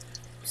do.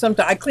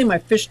 Sometimes I clean my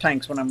fish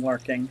tanks when I'm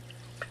lurking.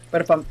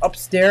 But if I'm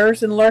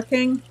upstairs and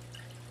lurking,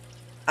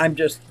 I'm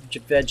just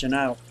vegging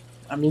out.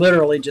 I'm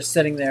literally just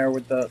sitting there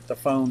with the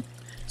phone.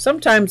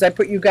 Sometimes I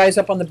put you guys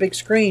up on the big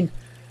screen.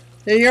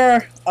 There you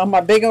are on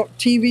my big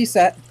TV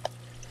set.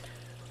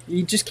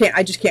 I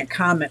just can't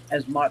comment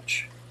as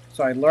much.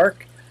 So I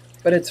lurk.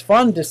 But it's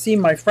fun to see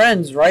my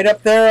friends right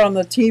up there on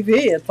the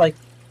TV. It's like,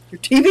 you're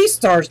TV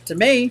stars to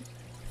me.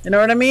 You know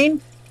what I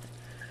mean?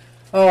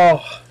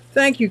 Oh,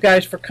 thank you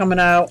guys for coming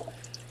out.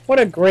 What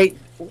a great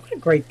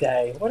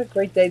day. What a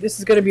great day. This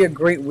is going to be a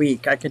great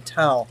week. I could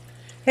tell.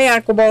 Hey,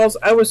 Aquaballs,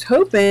 I was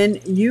hoping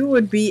you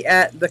would be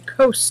at the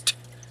Coast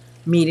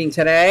meeting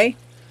today.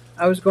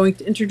 I was going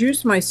to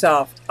introduce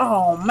myself.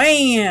 Oh,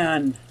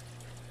 man.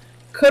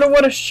 Coulda,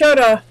 woulda,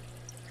 shoulda.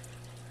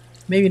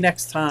 Maybe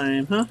next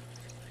time, huh?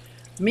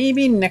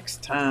 Maybe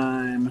next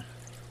time.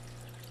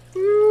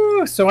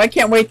 Ooh, so I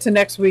can't wait till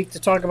next week to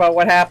talk about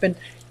what happened.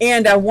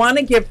 And I want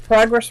to give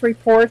progress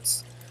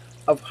reports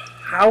of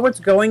how it's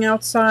going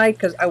outside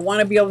because I want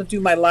to be able to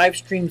do my live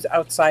streams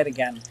outside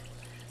again.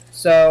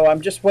 So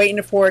I'm just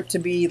waiting for it to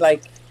be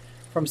like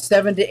from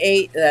 7 to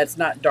 8. That's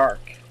not dark.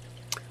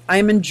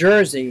 I'm in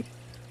Jersey.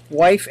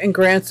 Wife and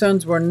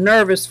grandsons were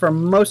nervous for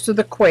most of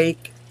the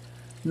quake.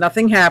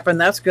 Nothing happened.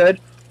 That's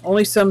good.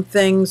 Only some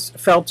things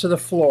fell to the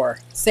floor.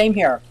 Same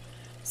here.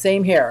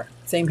 Same here.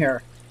 Same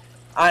here.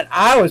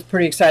 I was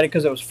pretty excited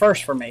because it was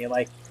first for me.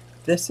 Like,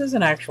 this is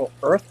an actual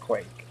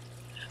earthquake.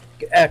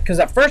 Because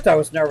at first I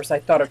was nervous. I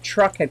thought a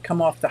truck had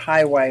come off the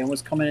highway and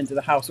was coming into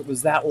the house. It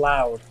was that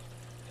loud.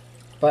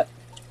 But,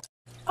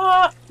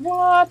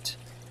 what?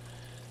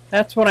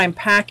 That's what I'm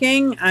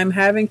packing. I'm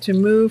having to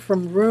move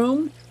from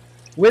room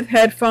with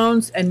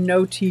headphones and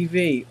no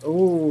TV.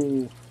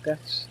 Ooh,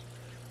 that's...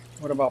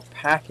 What about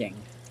packing?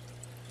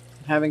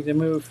 I'm having to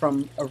move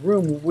from a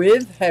room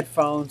with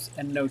headphones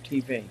and no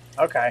TV.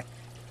 Okay.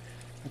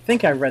 I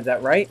think I read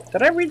that right.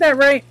 Did I read that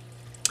right?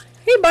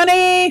 Hey,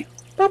 Bunny!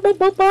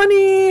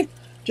 Bunny!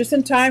 Just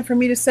in time for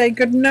me to say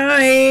good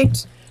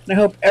night. And I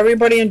hope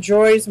everybody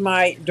enjoys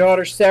my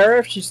daughter Sarah.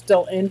 If she's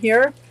still in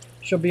here,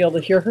 she'll be able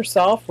to hear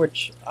herself,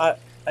 which I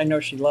know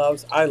she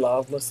loves. I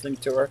love listening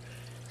to her.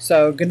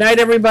 So good night,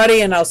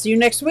 everybody, and I'll see you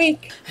next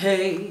week.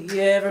 Hey,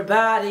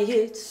 everybody,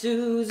 it's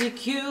Susie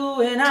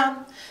Q, and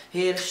I'm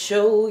here to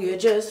show you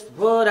just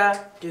what I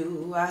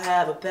do. I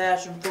have a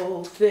passion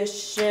for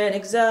fish and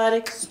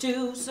exotics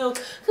too, so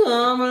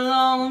come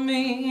along with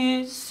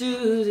me, it's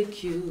Susie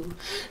Q.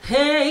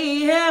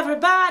 Hey,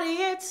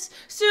 everybody, it's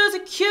Susie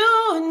Q,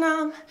 and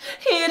I'm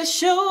here to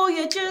show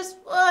you just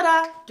what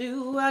I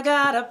do. I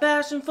got a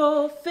passion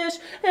for fish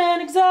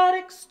and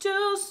exotics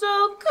too,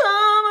 so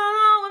come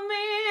along with me,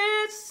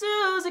 it's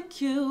Susie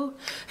Q.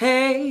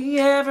 Hey,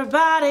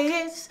 everybody,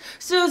 it's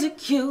Susie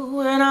Q,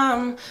 and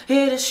I'm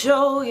here to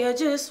show you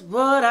just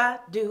what I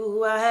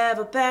do. I have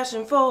a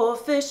passion for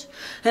fish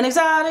and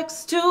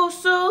exotics too,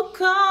 so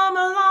come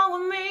along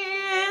with me,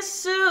 it's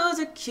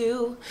Susie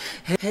Q.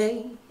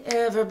 Hey,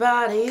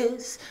 everybody,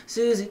 it's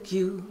Susie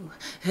Q.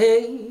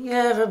 Hey,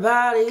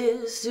 everybody,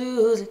 it's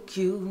Susie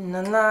Q.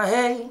 Nah,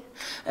 hey,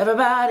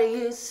 everybody,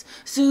 it's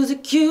Susie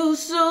Q,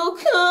 so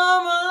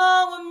come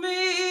along with me.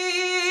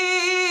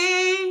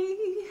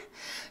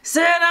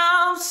 Said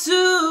I'm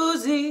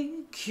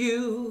Susie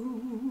Q.